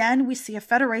 And again, we see a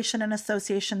federation and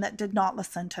association that did not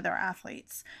listen to their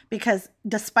athletes, because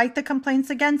despite the complaints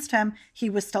against him, he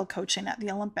was still coaching at the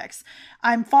Olympics.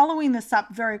 I'm following this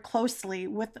up very closely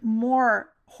with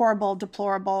more horrible,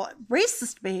 deplorable,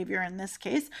 racist behavior in this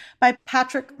case by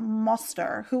Patrick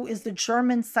Moster, who is the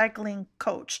German cycling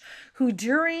coach, who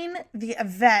during the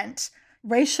event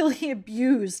racially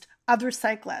abused other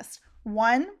cyclists.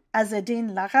 One,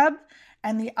 Azzedine Larab,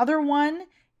 and the other one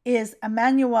is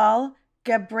Emmanuel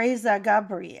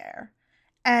Gabriel.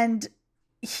 And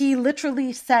he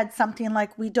literally said something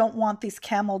like, "We don't want these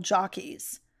camel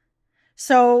jockeys."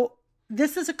 So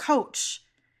this is a coach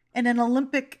in an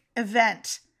Olympic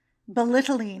event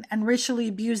belittling and racially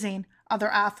abusing other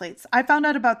athletes. I found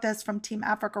out about this from Team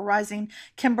Africa Rising.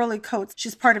 Kimberly Coates,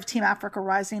 she's part of Team Africa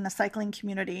Rising, a cycling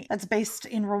community that's based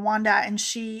in Rwanda, and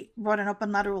she wrote an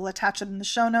open letter. We'll attach it in the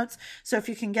show notes. So if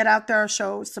you can get out there,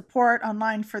 show support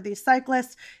online for these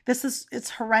cyclists. It's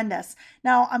horrendous.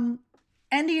 Now I'm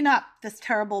ending up this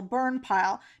terrible burn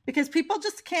pile because people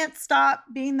just can't stop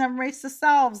being their racist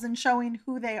selves and showing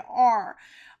who they are.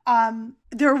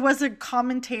 There was a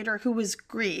commentator who is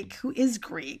Greek,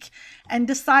 and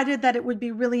decided that it would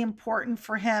be really important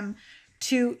for him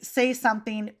to say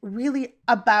something really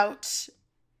about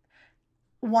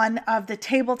one of the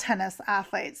table tennis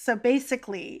athletes. So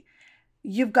basically,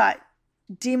 you've got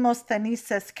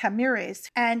Demosthenes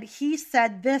Kamires, and he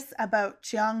said this about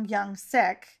Jiang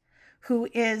Yang-sik, who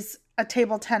is a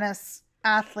table tennis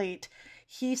athlete.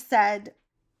 He said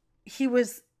he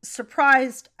was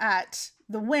surprised at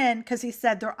the win because he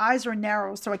said their eyes are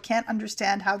narrow, so I can't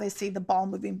understand how they see the ball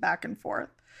moving back and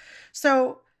forth.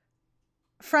 So,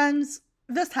 friends,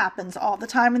 this happens all the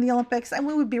time in the Olympics, and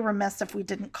we would be remiss if we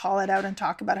didn't call it out and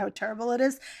talk about how terrible it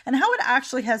is and how it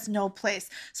actually has no place.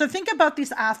 So think about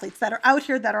these athletes that are out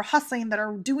here, that are hustling, that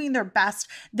are doing their best.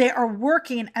 They are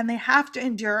working, and they have to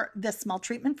endure this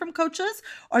maltreatment from coaches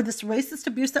or this racist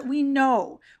abuse that we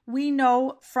know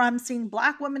from seeing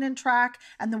Black women in track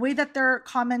and the way that they're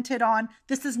commented on.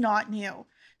 This is not new.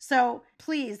 So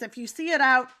please, if you see it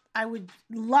out, I would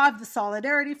love the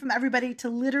solidarity from everybody to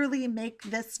literally make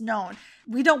this known.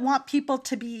 We don't want people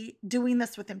to be doing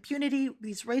this with impunity,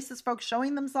 these racist folks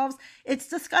showing themselves. It's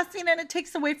disgusting, and it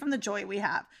takes away from the joy we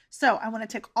have. So I want to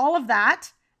take all of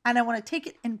that, and I want to take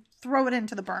it and throw it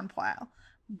into the burn pile.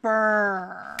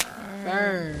 Burn.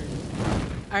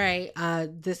 All right.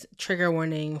 This trigger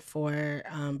warning for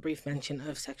brief mention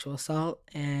of sexual assault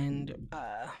and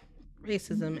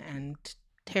racism and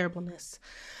terribleness.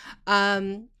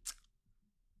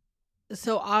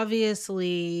 So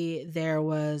obviously there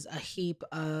was a heap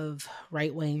of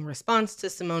right-wing response to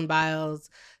Simone Biles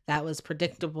that was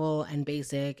predictable and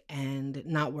basic and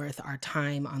not worth our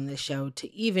time on this show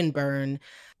to even burn.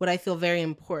 What I feel very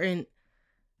important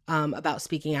about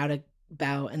speaking out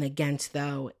about and against,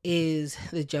 though, is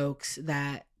the jokes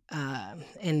that,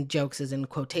 and jokes is in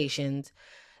quotations,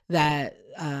 that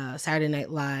Saturday Night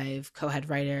Live co-head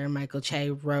writer Michael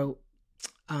Che wrote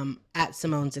at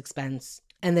Simone's expense,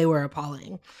 and they were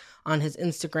appalling. On his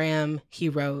Instagram, he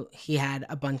wrote he had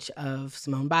a bunch of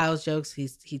Simone Biles jokes.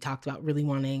 He talked about really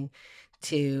wanting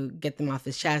to get them off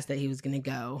his chest, that he was going to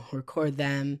go record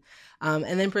them,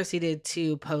 and then proceeded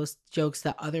to post jokes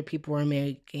that other people were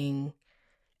making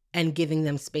and giving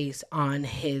them space on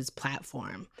his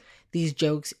platform. These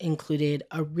jokes included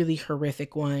a really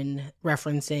horrific one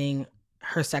referencing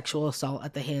her sexual assault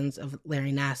at the hands of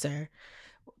Larry Nassar,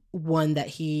 one that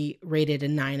he rated a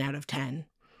 9 out of 10.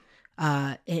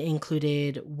 It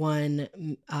included one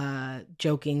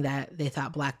joking that they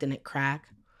thought Black didn't crack.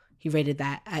 He rated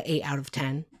that at 8 out of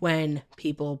 10. When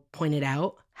people pointed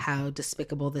out how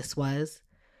despicable this was,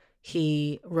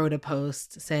 he wrote a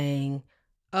post saying,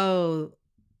 "Oh,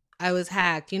 I was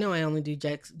hacked. You know, I only do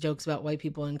jokes about white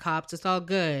people and cops. It's all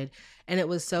good." And it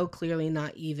was so clearly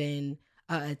not even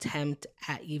an attempt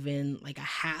at even like a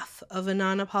half of a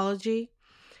non-apology.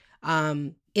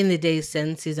 In the days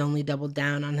since, he's only doubled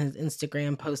down on his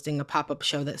Instagram, posting a pop-up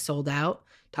show that sold out,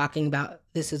 talking about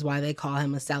this is why they call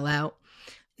him a sellout,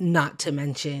 not to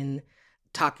mention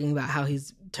talking about how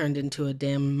he's turned into a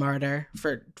damn martyr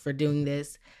for doing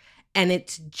this. And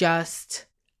it's just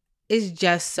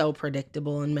so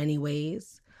predictable in many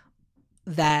ways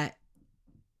that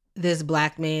this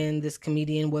Black man, this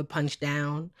comedian would punch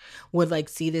down, would like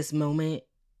see this moment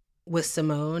with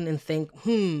Simone and think,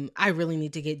 I really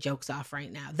need to get jokes off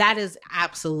right now. That is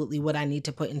absolutely what I need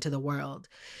to put into the world,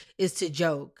 is to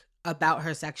joke about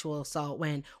her sexual assault,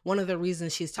 when one of the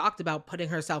reasons she's talked about putting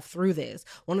herself through this,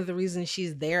 one of the reasons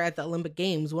she's there at the Olympic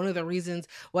Games, one of the reasons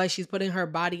why she's putting her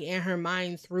body and her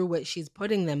mind through what she's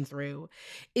putting them through,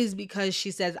 is because she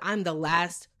says, I'm the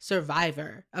last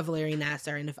survivor of Larry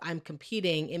Nassar, and if I'm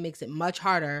competing, it makes it much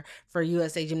harder for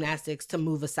USA Gymnastics to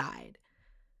move aside.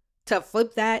 To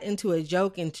flip that into a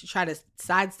joke and to try to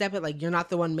sidestep it like you're not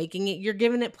the one making it, you're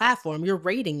giving it platform, you're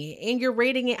rating it, and you're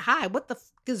rating it high. What the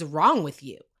fuck is wrong with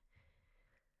you?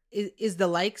 Is the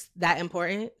likes that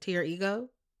important to your ego?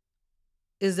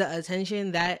 Is the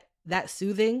attention that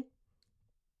soothing?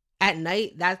 At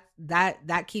night,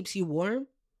 that keeps you warm?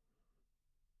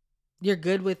 You're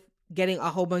good with getting a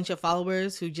whole bunch of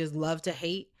followers who just love to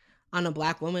hate on a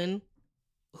Black woman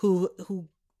who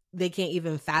they can't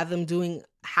even fathom doing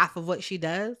half of what she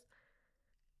does?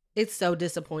 It's so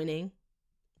disappointing.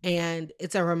 And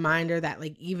it's a reminder that,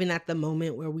 like, even at the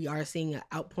moment where we are seeing an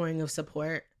outpouring of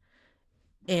support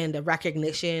and a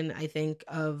recognition, I think,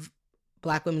 of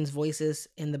Black women's voices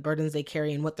and the burdens they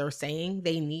carry and what they're saying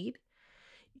they need,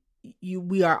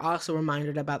 we are also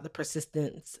reminded about the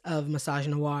persistence of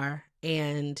misogynoir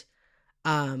and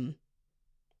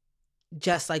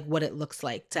just like what it looks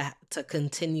like to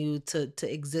continue to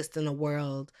exist in a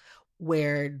world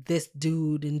where this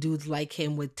dude and dudes like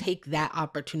him would take that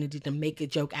opportunity to make a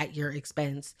joke at your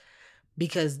expense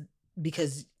because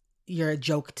you're a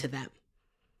joke to them.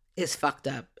 Is fucked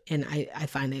up, and I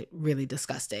find it really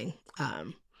disgusting.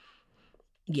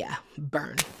 Yeah,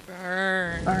 burn.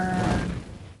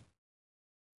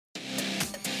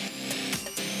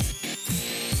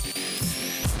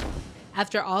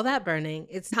 After all that burning,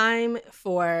 it's time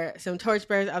for some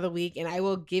Torchbearers of the Week, and I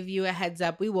will give you a heads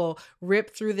up. We will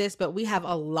rip through this, but we have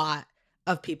a lot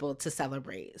of people to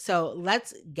celebrate. So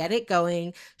let's get it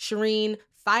going. Shireen,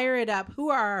 fire it up. Who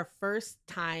are our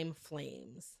first-time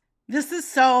flames? This is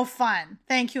so fun.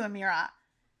 Thank you, Amira.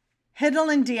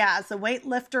 Hidilyn Diaz, a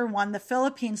weightlifter, won the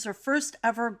Philippines her first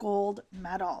ever gold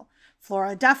medal.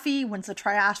 Flora Duffy wins a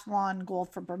triathlon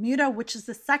gold for Bermuda, which is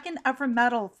the second ever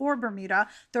medal for Bermuda,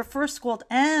 their first gold,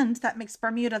 and that makes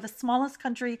Bermuda the smallest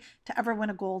country to ever win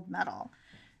a gold medal.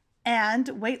 And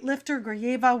weightlifter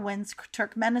Guryeva wins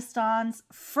Turkmenistan's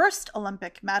first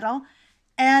Olympic medal.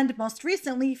 And most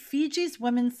recently, Fiji's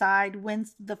women's side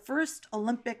wins the first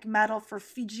Olympic medal for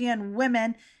Fijian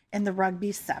women in the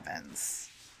rugby sevens.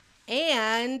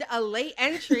 And a late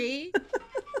entry.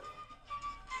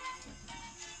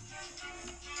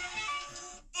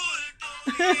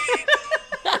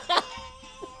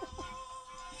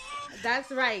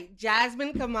 That's right.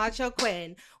 Jasmine Camacho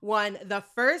Quinn won the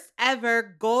first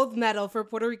ever gold medal for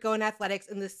Puerto Rico in athletics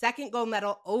and the second gold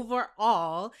medal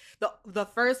overall. The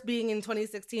first being in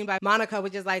 2016 by Monica,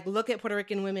 which is like, look at Puerto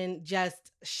Rican women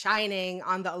just shining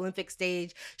on the Olympic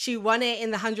stage. She won it in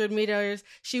the 100 meters.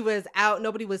 She was out.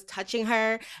 Nobody was touching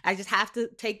her. I just have to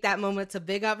take that moment to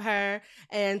big up her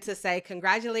and to say,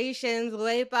 congratulations,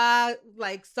 Lepa.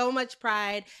 Like, so much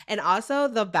pride. And also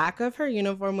the back of her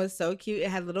uniform was so cute. It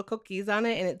had little cookies on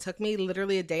it, and it took me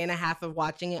literally a day and a half of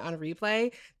watching it on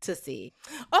replay to see.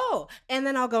 Oh, and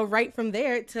then I'll go right from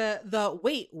there to the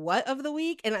wait, what of the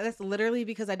week? And that's literally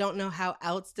because I don't know how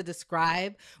else to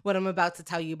describe what I'm about to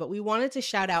tell you, but we wanted to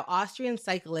shout out Austrian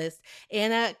cyclist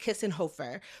Anna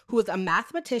Kissenhofer, who is a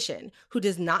mathematician who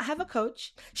does not have a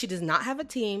coach, she does not have a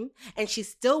team, and she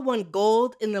still won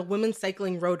gold in the women's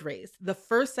cycling road race, the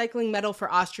first cycling medal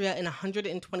for Austria in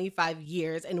 125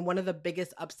 years, and one of the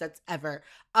biggest upsets ever.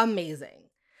 Amazing.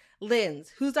 Linz,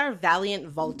 who's our valiant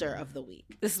vaulter of the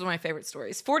week? This is one of my favorite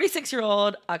stories.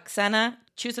 46-year-old Oksana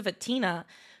Chusovitina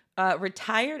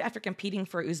retired after competing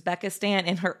for Uzbekistan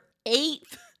in her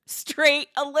 8th straight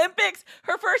Olympics.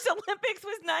 Her first Olympics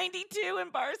was 92 in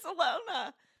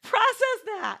Barcelona. Process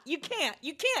that. You can't.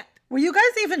 Were you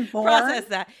guys even born? Process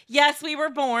that. Yes, we were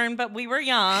born, but we were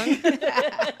young.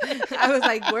 I was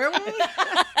like, where were we?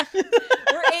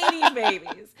 We're 80s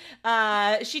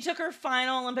babies. She took her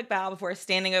final Olympic bow before a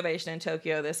standing ovation in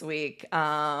Tokyo this week.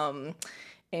 And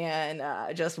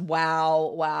just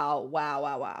wow.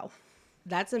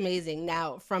 That's amazing.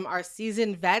 Now, from our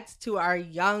seasoned vets to our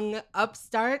young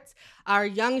upstarts, our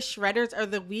young shredders of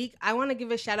the week, I want to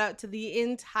give a shout out to the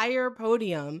entire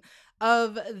podium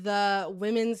of the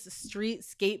women's street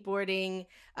skateboarding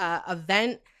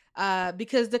event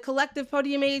because the collective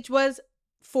podium age was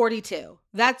 42.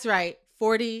 That's right,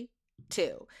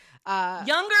 42.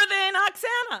 Younger than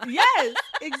Oksana. Yes,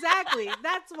 exactly.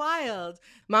 That's wild.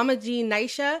 Mama G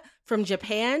Naisha from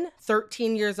Japan,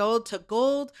 13 years old, took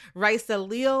gold. Raisa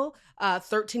Leal,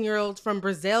 13-year-old from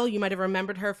Brazil. You might have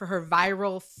remembered her for her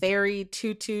viral fairy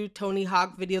tutu Tony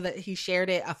Hawk video that he shared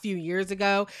it a few years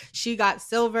ago. She got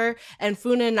silver. And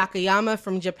Funa Nakayama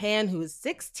from Japan, who is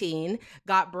 16,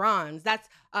 got bronze. That's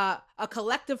a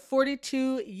collective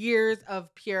 42 years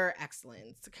of pure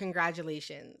excellence.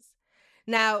 Congratulations.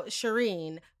 Now,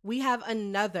 Shireen, we have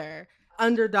another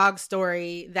underdog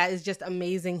story that is just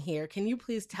amazing here. Can you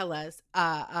please tell us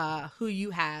who you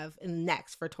have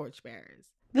next for Torchbearers?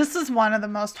 This is one of the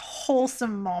most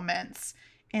wholesome moments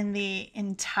in the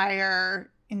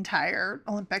entire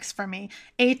Olympics for me.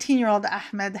 18-year-old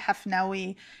Ahmed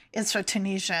Hafnaoui is a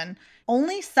Tunisian.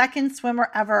 Only second swimmer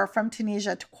ever from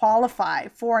Tunisia to qualify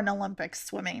for an Olympic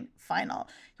swimming final.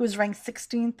 He was ranked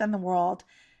 16th in the world.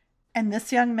 And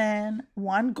this young man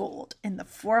won gold in the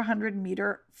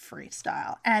 400-meter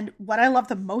freestyle. And what I love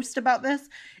the most about this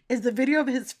is the video of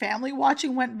his family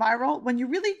watching went viral when you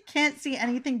really can't see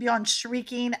anything beyond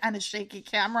shrieking and a shaky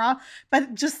camera.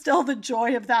 But just still the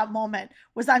joy of that moment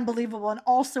was unbelievable. And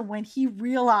also when he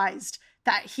realized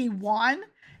that he won,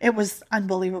 it was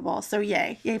unbelievable. So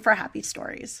yay for happy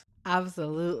stories.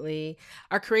 Absolutely.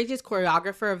 Our courageous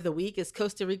choreographer of the week is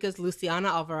Costa Rica's Luciana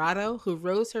Alvarado, who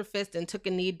rose her fist and took a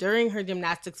knee during her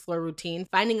gymnastics floor routine,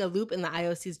 finding a loop in the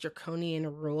IOC's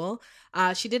draconian rule.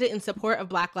 She did it in support of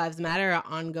Black Lives Matter, an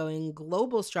ongoing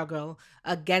global struggle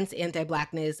against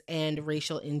anti-Blackness and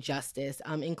racial injustice,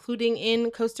 including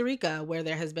in Costa Rica, where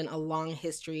there has been a long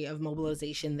history of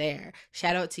mobilization there.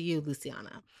 Shout out to you,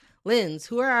 Luciana. Linz,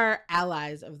 who are our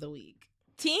allies of the week?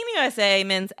 Team USA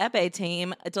men's épée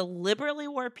team deliberately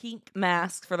wore pink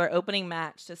masks for their opening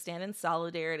match to stand in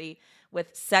solidarity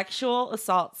with sexual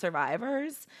assault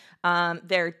survivors.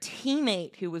 Their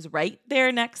teammate, who was right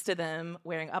there next to them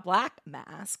wearing a black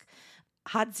mask,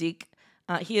 Hadzik,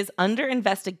 he is under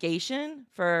investigation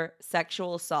for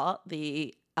sexual assault.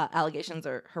 The allegations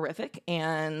are horrific,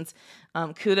 and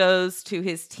kudos to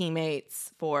his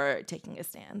teammates for taking a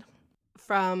stand.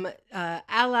 From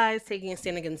allies taking a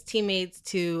stand against teammates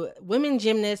to women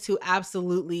gymnasts who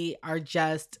absolutely are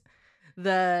just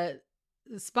the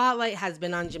spotlight has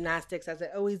been on gymnastics, as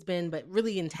it always been, but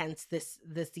really intense this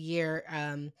year.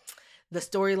 The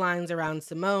storylines around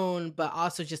Simone, but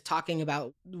also just talking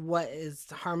about what is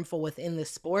harmful within the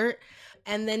sport.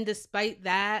 And then despite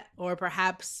that, or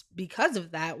perhaps because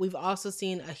of that, we've also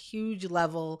seen a huge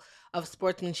level of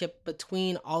sportsmanship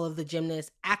between all of the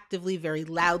gymnasts, actively, very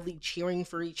loudly cheering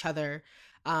for each other.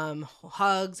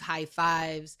 Hugs, high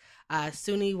fives.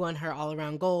 Suni won her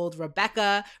all-around gold.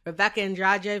 Rebecca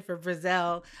Andrade for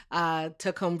Brazil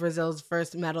took home Brazil's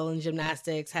first medal in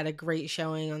gymnastics, had a great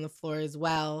showing on the floor as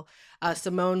well.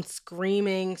 Simone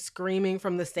screaming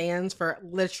from the stands for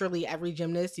literally every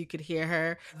gymnast. You could hear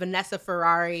her. Vanessa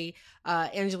Ferrari,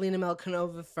 Angelina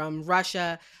Melkonova from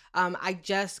Russia. I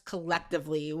just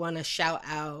collectively want to shout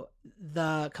out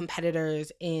the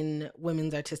competitors in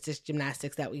women's artistic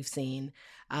gymnastics that we've seen.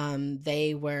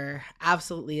 They were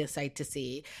absolutely a sight to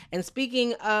see. And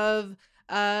speaking of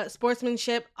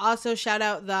sportsmanship, also shout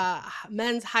out the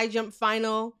men's high jump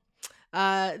final.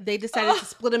 They decided to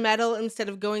split a medal instead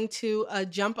of going to a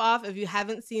jump off. If you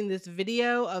haven't seen this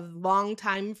video of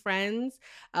longtime friends,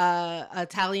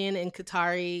 Italian and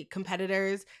Qatari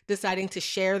competitors deciding to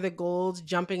share the gold,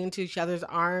 jumping into each other's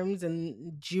arms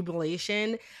and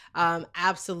jubilation,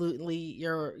 absolutely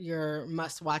your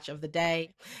must watch of the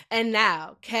day. And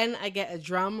now, can I get a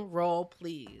drum roll,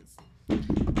 please?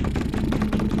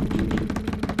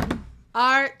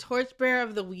 Our torchbearer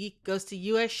of the week goes to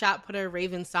U.S. shot putter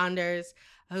Raven Saunders,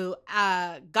 who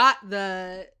got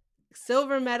the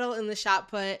silver medal in the shot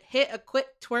put, hit a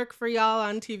quick twerk for y'all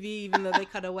on TV, even though they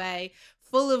cut away,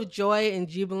 full of joy and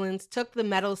jubilance, took the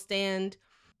medal stand,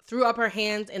 threw up her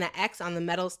hands in an X on the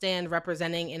medal stand,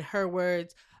 representing, in her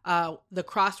words, the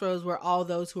crossroads where all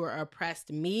those who are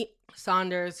oppressed meet.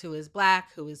 Saunders, who is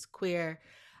Black, who is queer,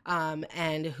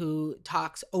 and who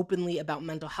talks openly about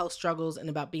mental health struggles and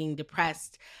about being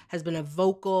depressed, has been a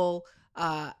vocal,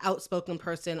 outspoken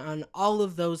person on all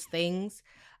of those things.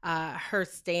 Her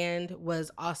stand was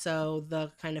also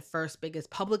the kind of first biggest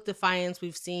public defiance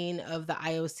we've seen of the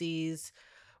IOC's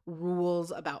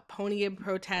rules about podium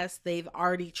protests. They've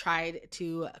already tried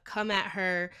to come at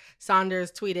her.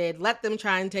 Saunders tweeted, "Let them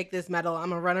try and take this medal. I'm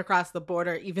gonna run across the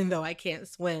border even though I can't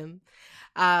swim."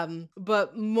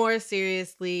 But more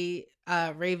seriously,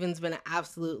 Raven's been an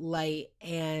absolute light,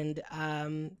 and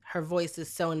her voice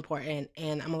is so important,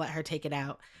 and I'm gonna let her take it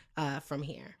out from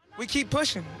here. We keep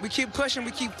pushing. We keep pushing.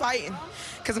 We keep fighting.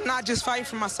 Because I'm not just fighting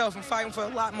for myself. I'm fighting for a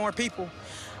lot more people.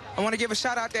 I want to give a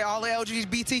shout out to all the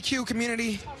LGBTQ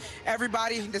community,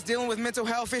 everybody that's dealing with mental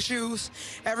health issues,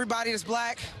 everybody that's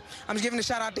black. I'm just giving a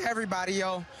shout out to everybody,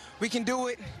 yo. We can do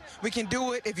it. We can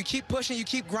do it. If you keep pushing, you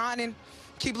keep grinding,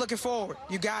 keep looking forward.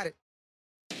 You got it.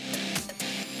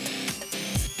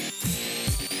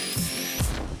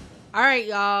 All right,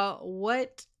 y'all.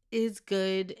 What is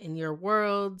good in your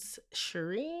worlds,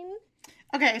 Shireen?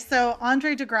 Okay, so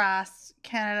Andre DeGrasse,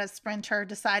 Canada's sprinter,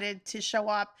 decided to show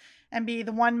up and be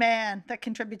the one man that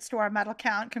contributes to our medal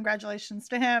count. Congratulations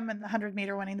to him and the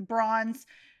 100-meter winning the bronze.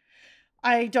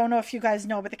 I don't know if you guys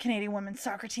know, but the Canadian women's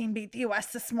soccer team beat the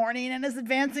U.S. this morning and is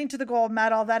advancing to the gold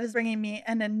medal. That is bringing me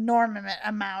an enormous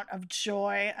amount of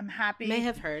joy. I'm happy. May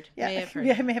have heard. Yeah, may have heard.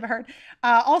 Yeah, may have heard.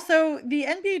 Also, the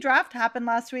NBA draft happened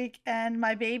last week, and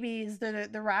my babies, the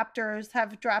Raptors,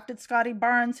 have drafted Scotty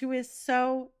Barnes, who is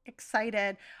so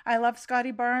excited. I love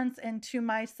Scotty Barnes, and to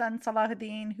my son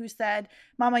Salahuddin, who said,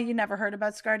 "Mama, you never heard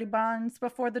about Scotty Barnes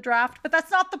before the draft," but that's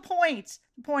not the point.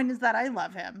 The point is that I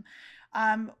love him.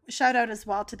 Shout out as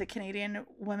well to the Canadian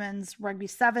women's rugby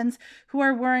sevens who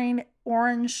are wearing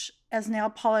orange as nail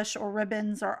polish or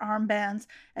ribbons or armbands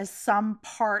as some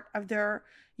part of their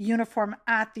uniform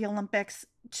at the Olympics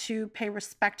to pay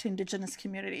respect to Indigenous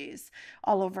communities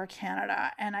all over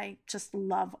Canada. And I just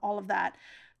love all of that.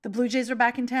 The Blue Jays are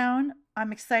back in town.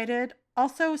 I'm excited.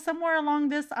 Also, somewhere along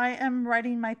this, I am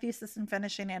writing my thesis and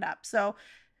finishing it up. So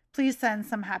please send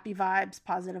some happy vibes,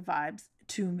 positive vibes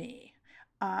to me.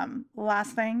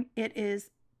 Last thing, it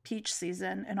is peach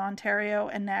season in Ontario,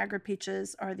 and Niagara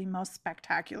peaches are the most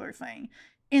spectacular thing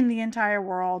in the entire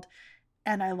world,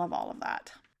 and I love all of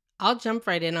that. I'll jump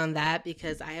right in on that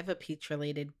because I have a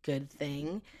peach-related good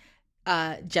thing.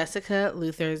 Jessica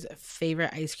Luther's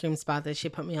favorite ice cream spot that she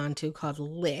put me on to called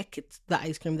Lick. It's the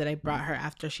ice cream that I brought her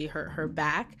after she hurt her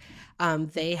back.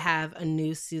 They have a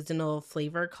new seasonal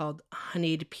flavor called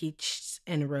honeyed peach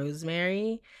and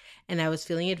rosemary. And I was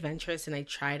feeling adventurous and I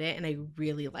tried it and I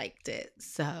really liked it.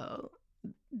 So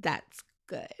that's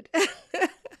good.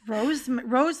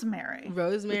 Rosemary.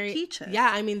 Rosemary. Peaches. Yeah,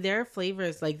 I mean, their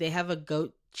flavors, like they have a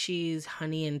goat cheese,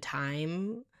 honey, and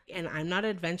thyme. And I'm not an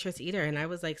adventurous eater. And I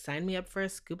was like, sign me up for a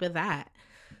scoop of that.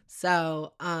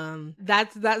 So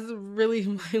that's really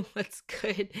my what's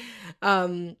good.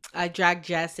 I dragged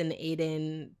Jess and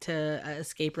Aiden to an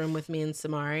escape room with me in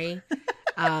Samari.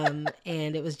 And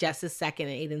it was Jess's second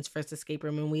and Aiden's first escape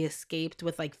room, and we escaped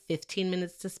with like 15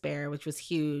 minutes to spare, which was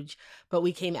huge. But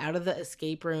we came out of the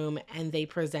escape room and they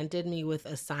presented me with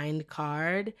a signed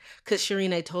card. Because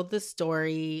Shireen, I told the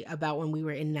story about when we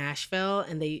were in Nashville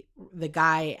and the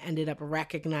guy ended up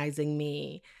recognizing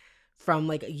me from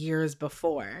like years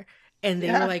before. And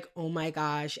they were like, oh my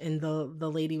gosh. And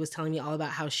the lady was telling me all about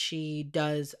how she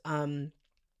does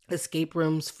escape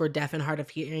rooms for deaf and hard of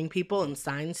hearing people and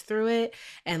signs through it.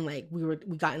 And like we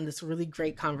got in this really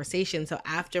great conversation. So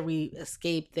after we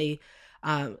escaped, they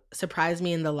surprised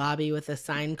me in the lobby with a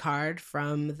signed card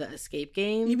from the escape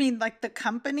game. You mean like the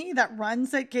company that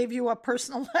runs it gave you a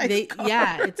personalized card?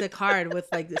 Yeah, it's a card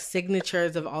with like the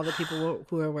signatures of all the people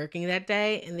who were working that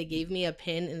day. And they gave me a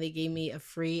pin and they gave me a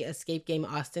free Escape Game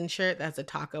Austin shirt that has a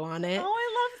taco on it. Oh, I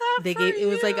love that. It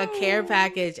was like a care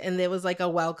package, and there was like a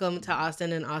welcome to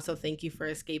Austin and also thank you for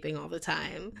escaping all the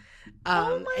time.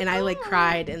 And I like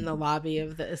cried in the lobby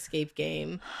of the escape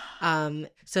game.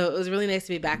 So it was really nice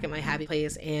to be back at my happy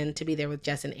place and to be there with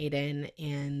Jess and Aiden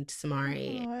and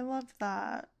Samari. Oh, I love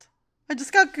that. I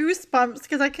just got goosebumps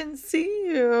because I can see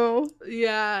you.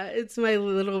 Yeah, it's my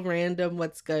little random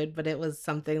what's good, but it was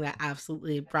something that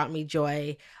absolutely brought me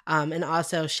joy. And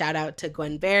also shout out to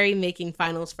Gwen Berry making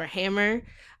finals for Hammer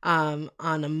on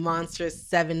a monstrous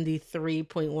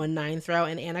 73.19 throw.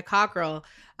 And Anna Cockrell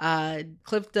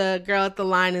clipped the girl at the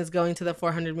line is going to the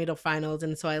 400-meter finals.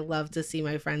 And so I love to see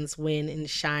my friends win and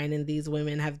shine. And these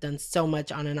women have done so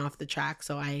much on and off the track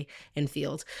and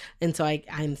field. And so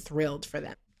I'm thrilled for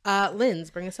them.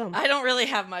 Linz, bring us home. I don't really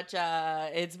have much. It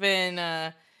has been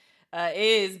a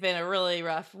really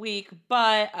rough week,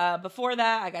 but before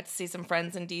that, I got to see some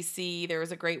friends in DC. There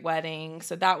was a great wedding,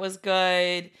 so that was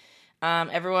good.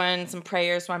 Everyone, some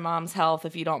prayers for my mom's health,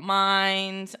 if you don't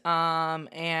mind.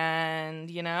 And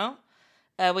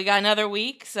we got another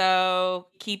week, so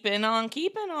keeping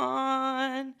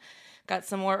on. Got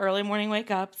some more early morning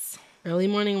wake ups. Early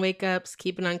morning wake-ups,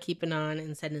 keeping on,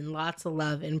 and sending lots of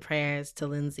love and prayers to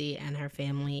Lindsay and her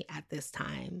family at this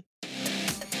time.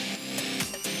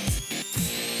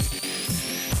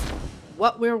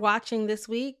 What we're watching this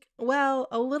week? Well,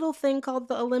 a little thing called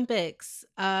the Olympics,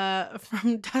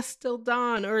 from dusk till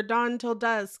dawn or dawn till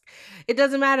dusk. It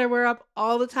doesn't matter. We're up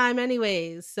all the time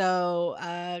anyways. So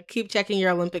keep checking your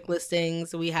Olympic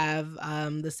listings. We have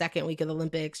the second week of the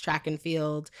Olympics, track and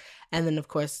field, and then, of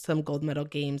course, some gold medal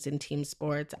games in team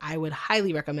sports. I would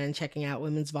highly recommend checking out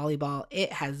women's volleyball.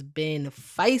 It has been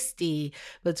feisty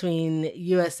between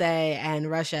USA and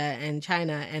Russia and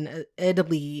China and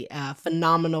Italy.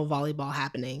 Phenomenal volleyball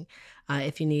happening.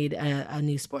 If you need a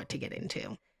new sport to get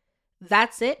into.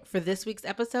 That's it for this week's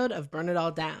episode of Burn It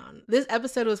All Down. This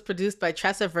episode was produced by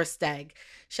Tressa Versteg.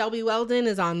 Shelby Weldon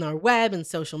is on our web and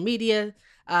social media,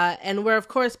 and we're, of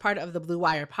course, part of the Blue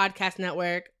Wire Podcast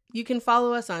Network. You can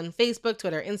follow us on Facebook,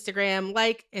 Twitter, Instagram,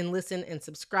 like and listen and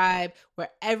subscribe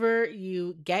wherever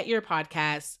you get your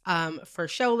podcasts. For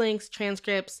show links,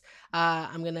 transcripts,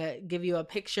 I'm going to give you a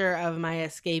picture of my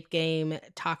Escape Game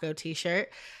taco t-shirt.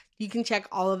 You can check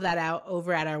all of that out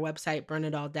over at our website,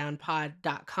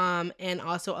 burnitalldownpod.com, and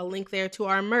also a link there to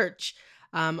our merch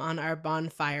on our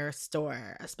Bonfire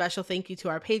store. A special thank you to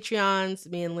our Patreons.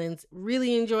 Me and Linz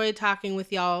really enjoyed talking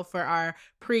with y'all for our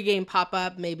pregame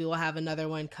pop-up. Maybe we'll have another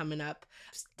one coming up.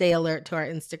 Stay alert to our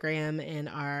Instagram and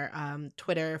our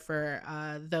Twitter for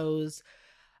those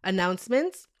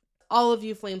announcements. All of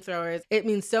you flamethrowers, it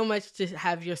means so much to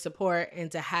have your support and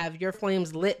to have your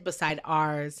flames lit beside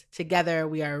ours. Together,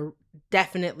 we are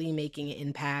definitely making an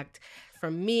impact.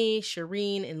 From me,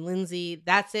 Shireen, and Lindsay,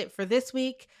 that's it for this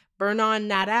week. Burn on,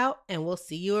 not out, and we'll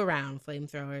see you around,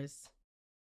 flamethrowers.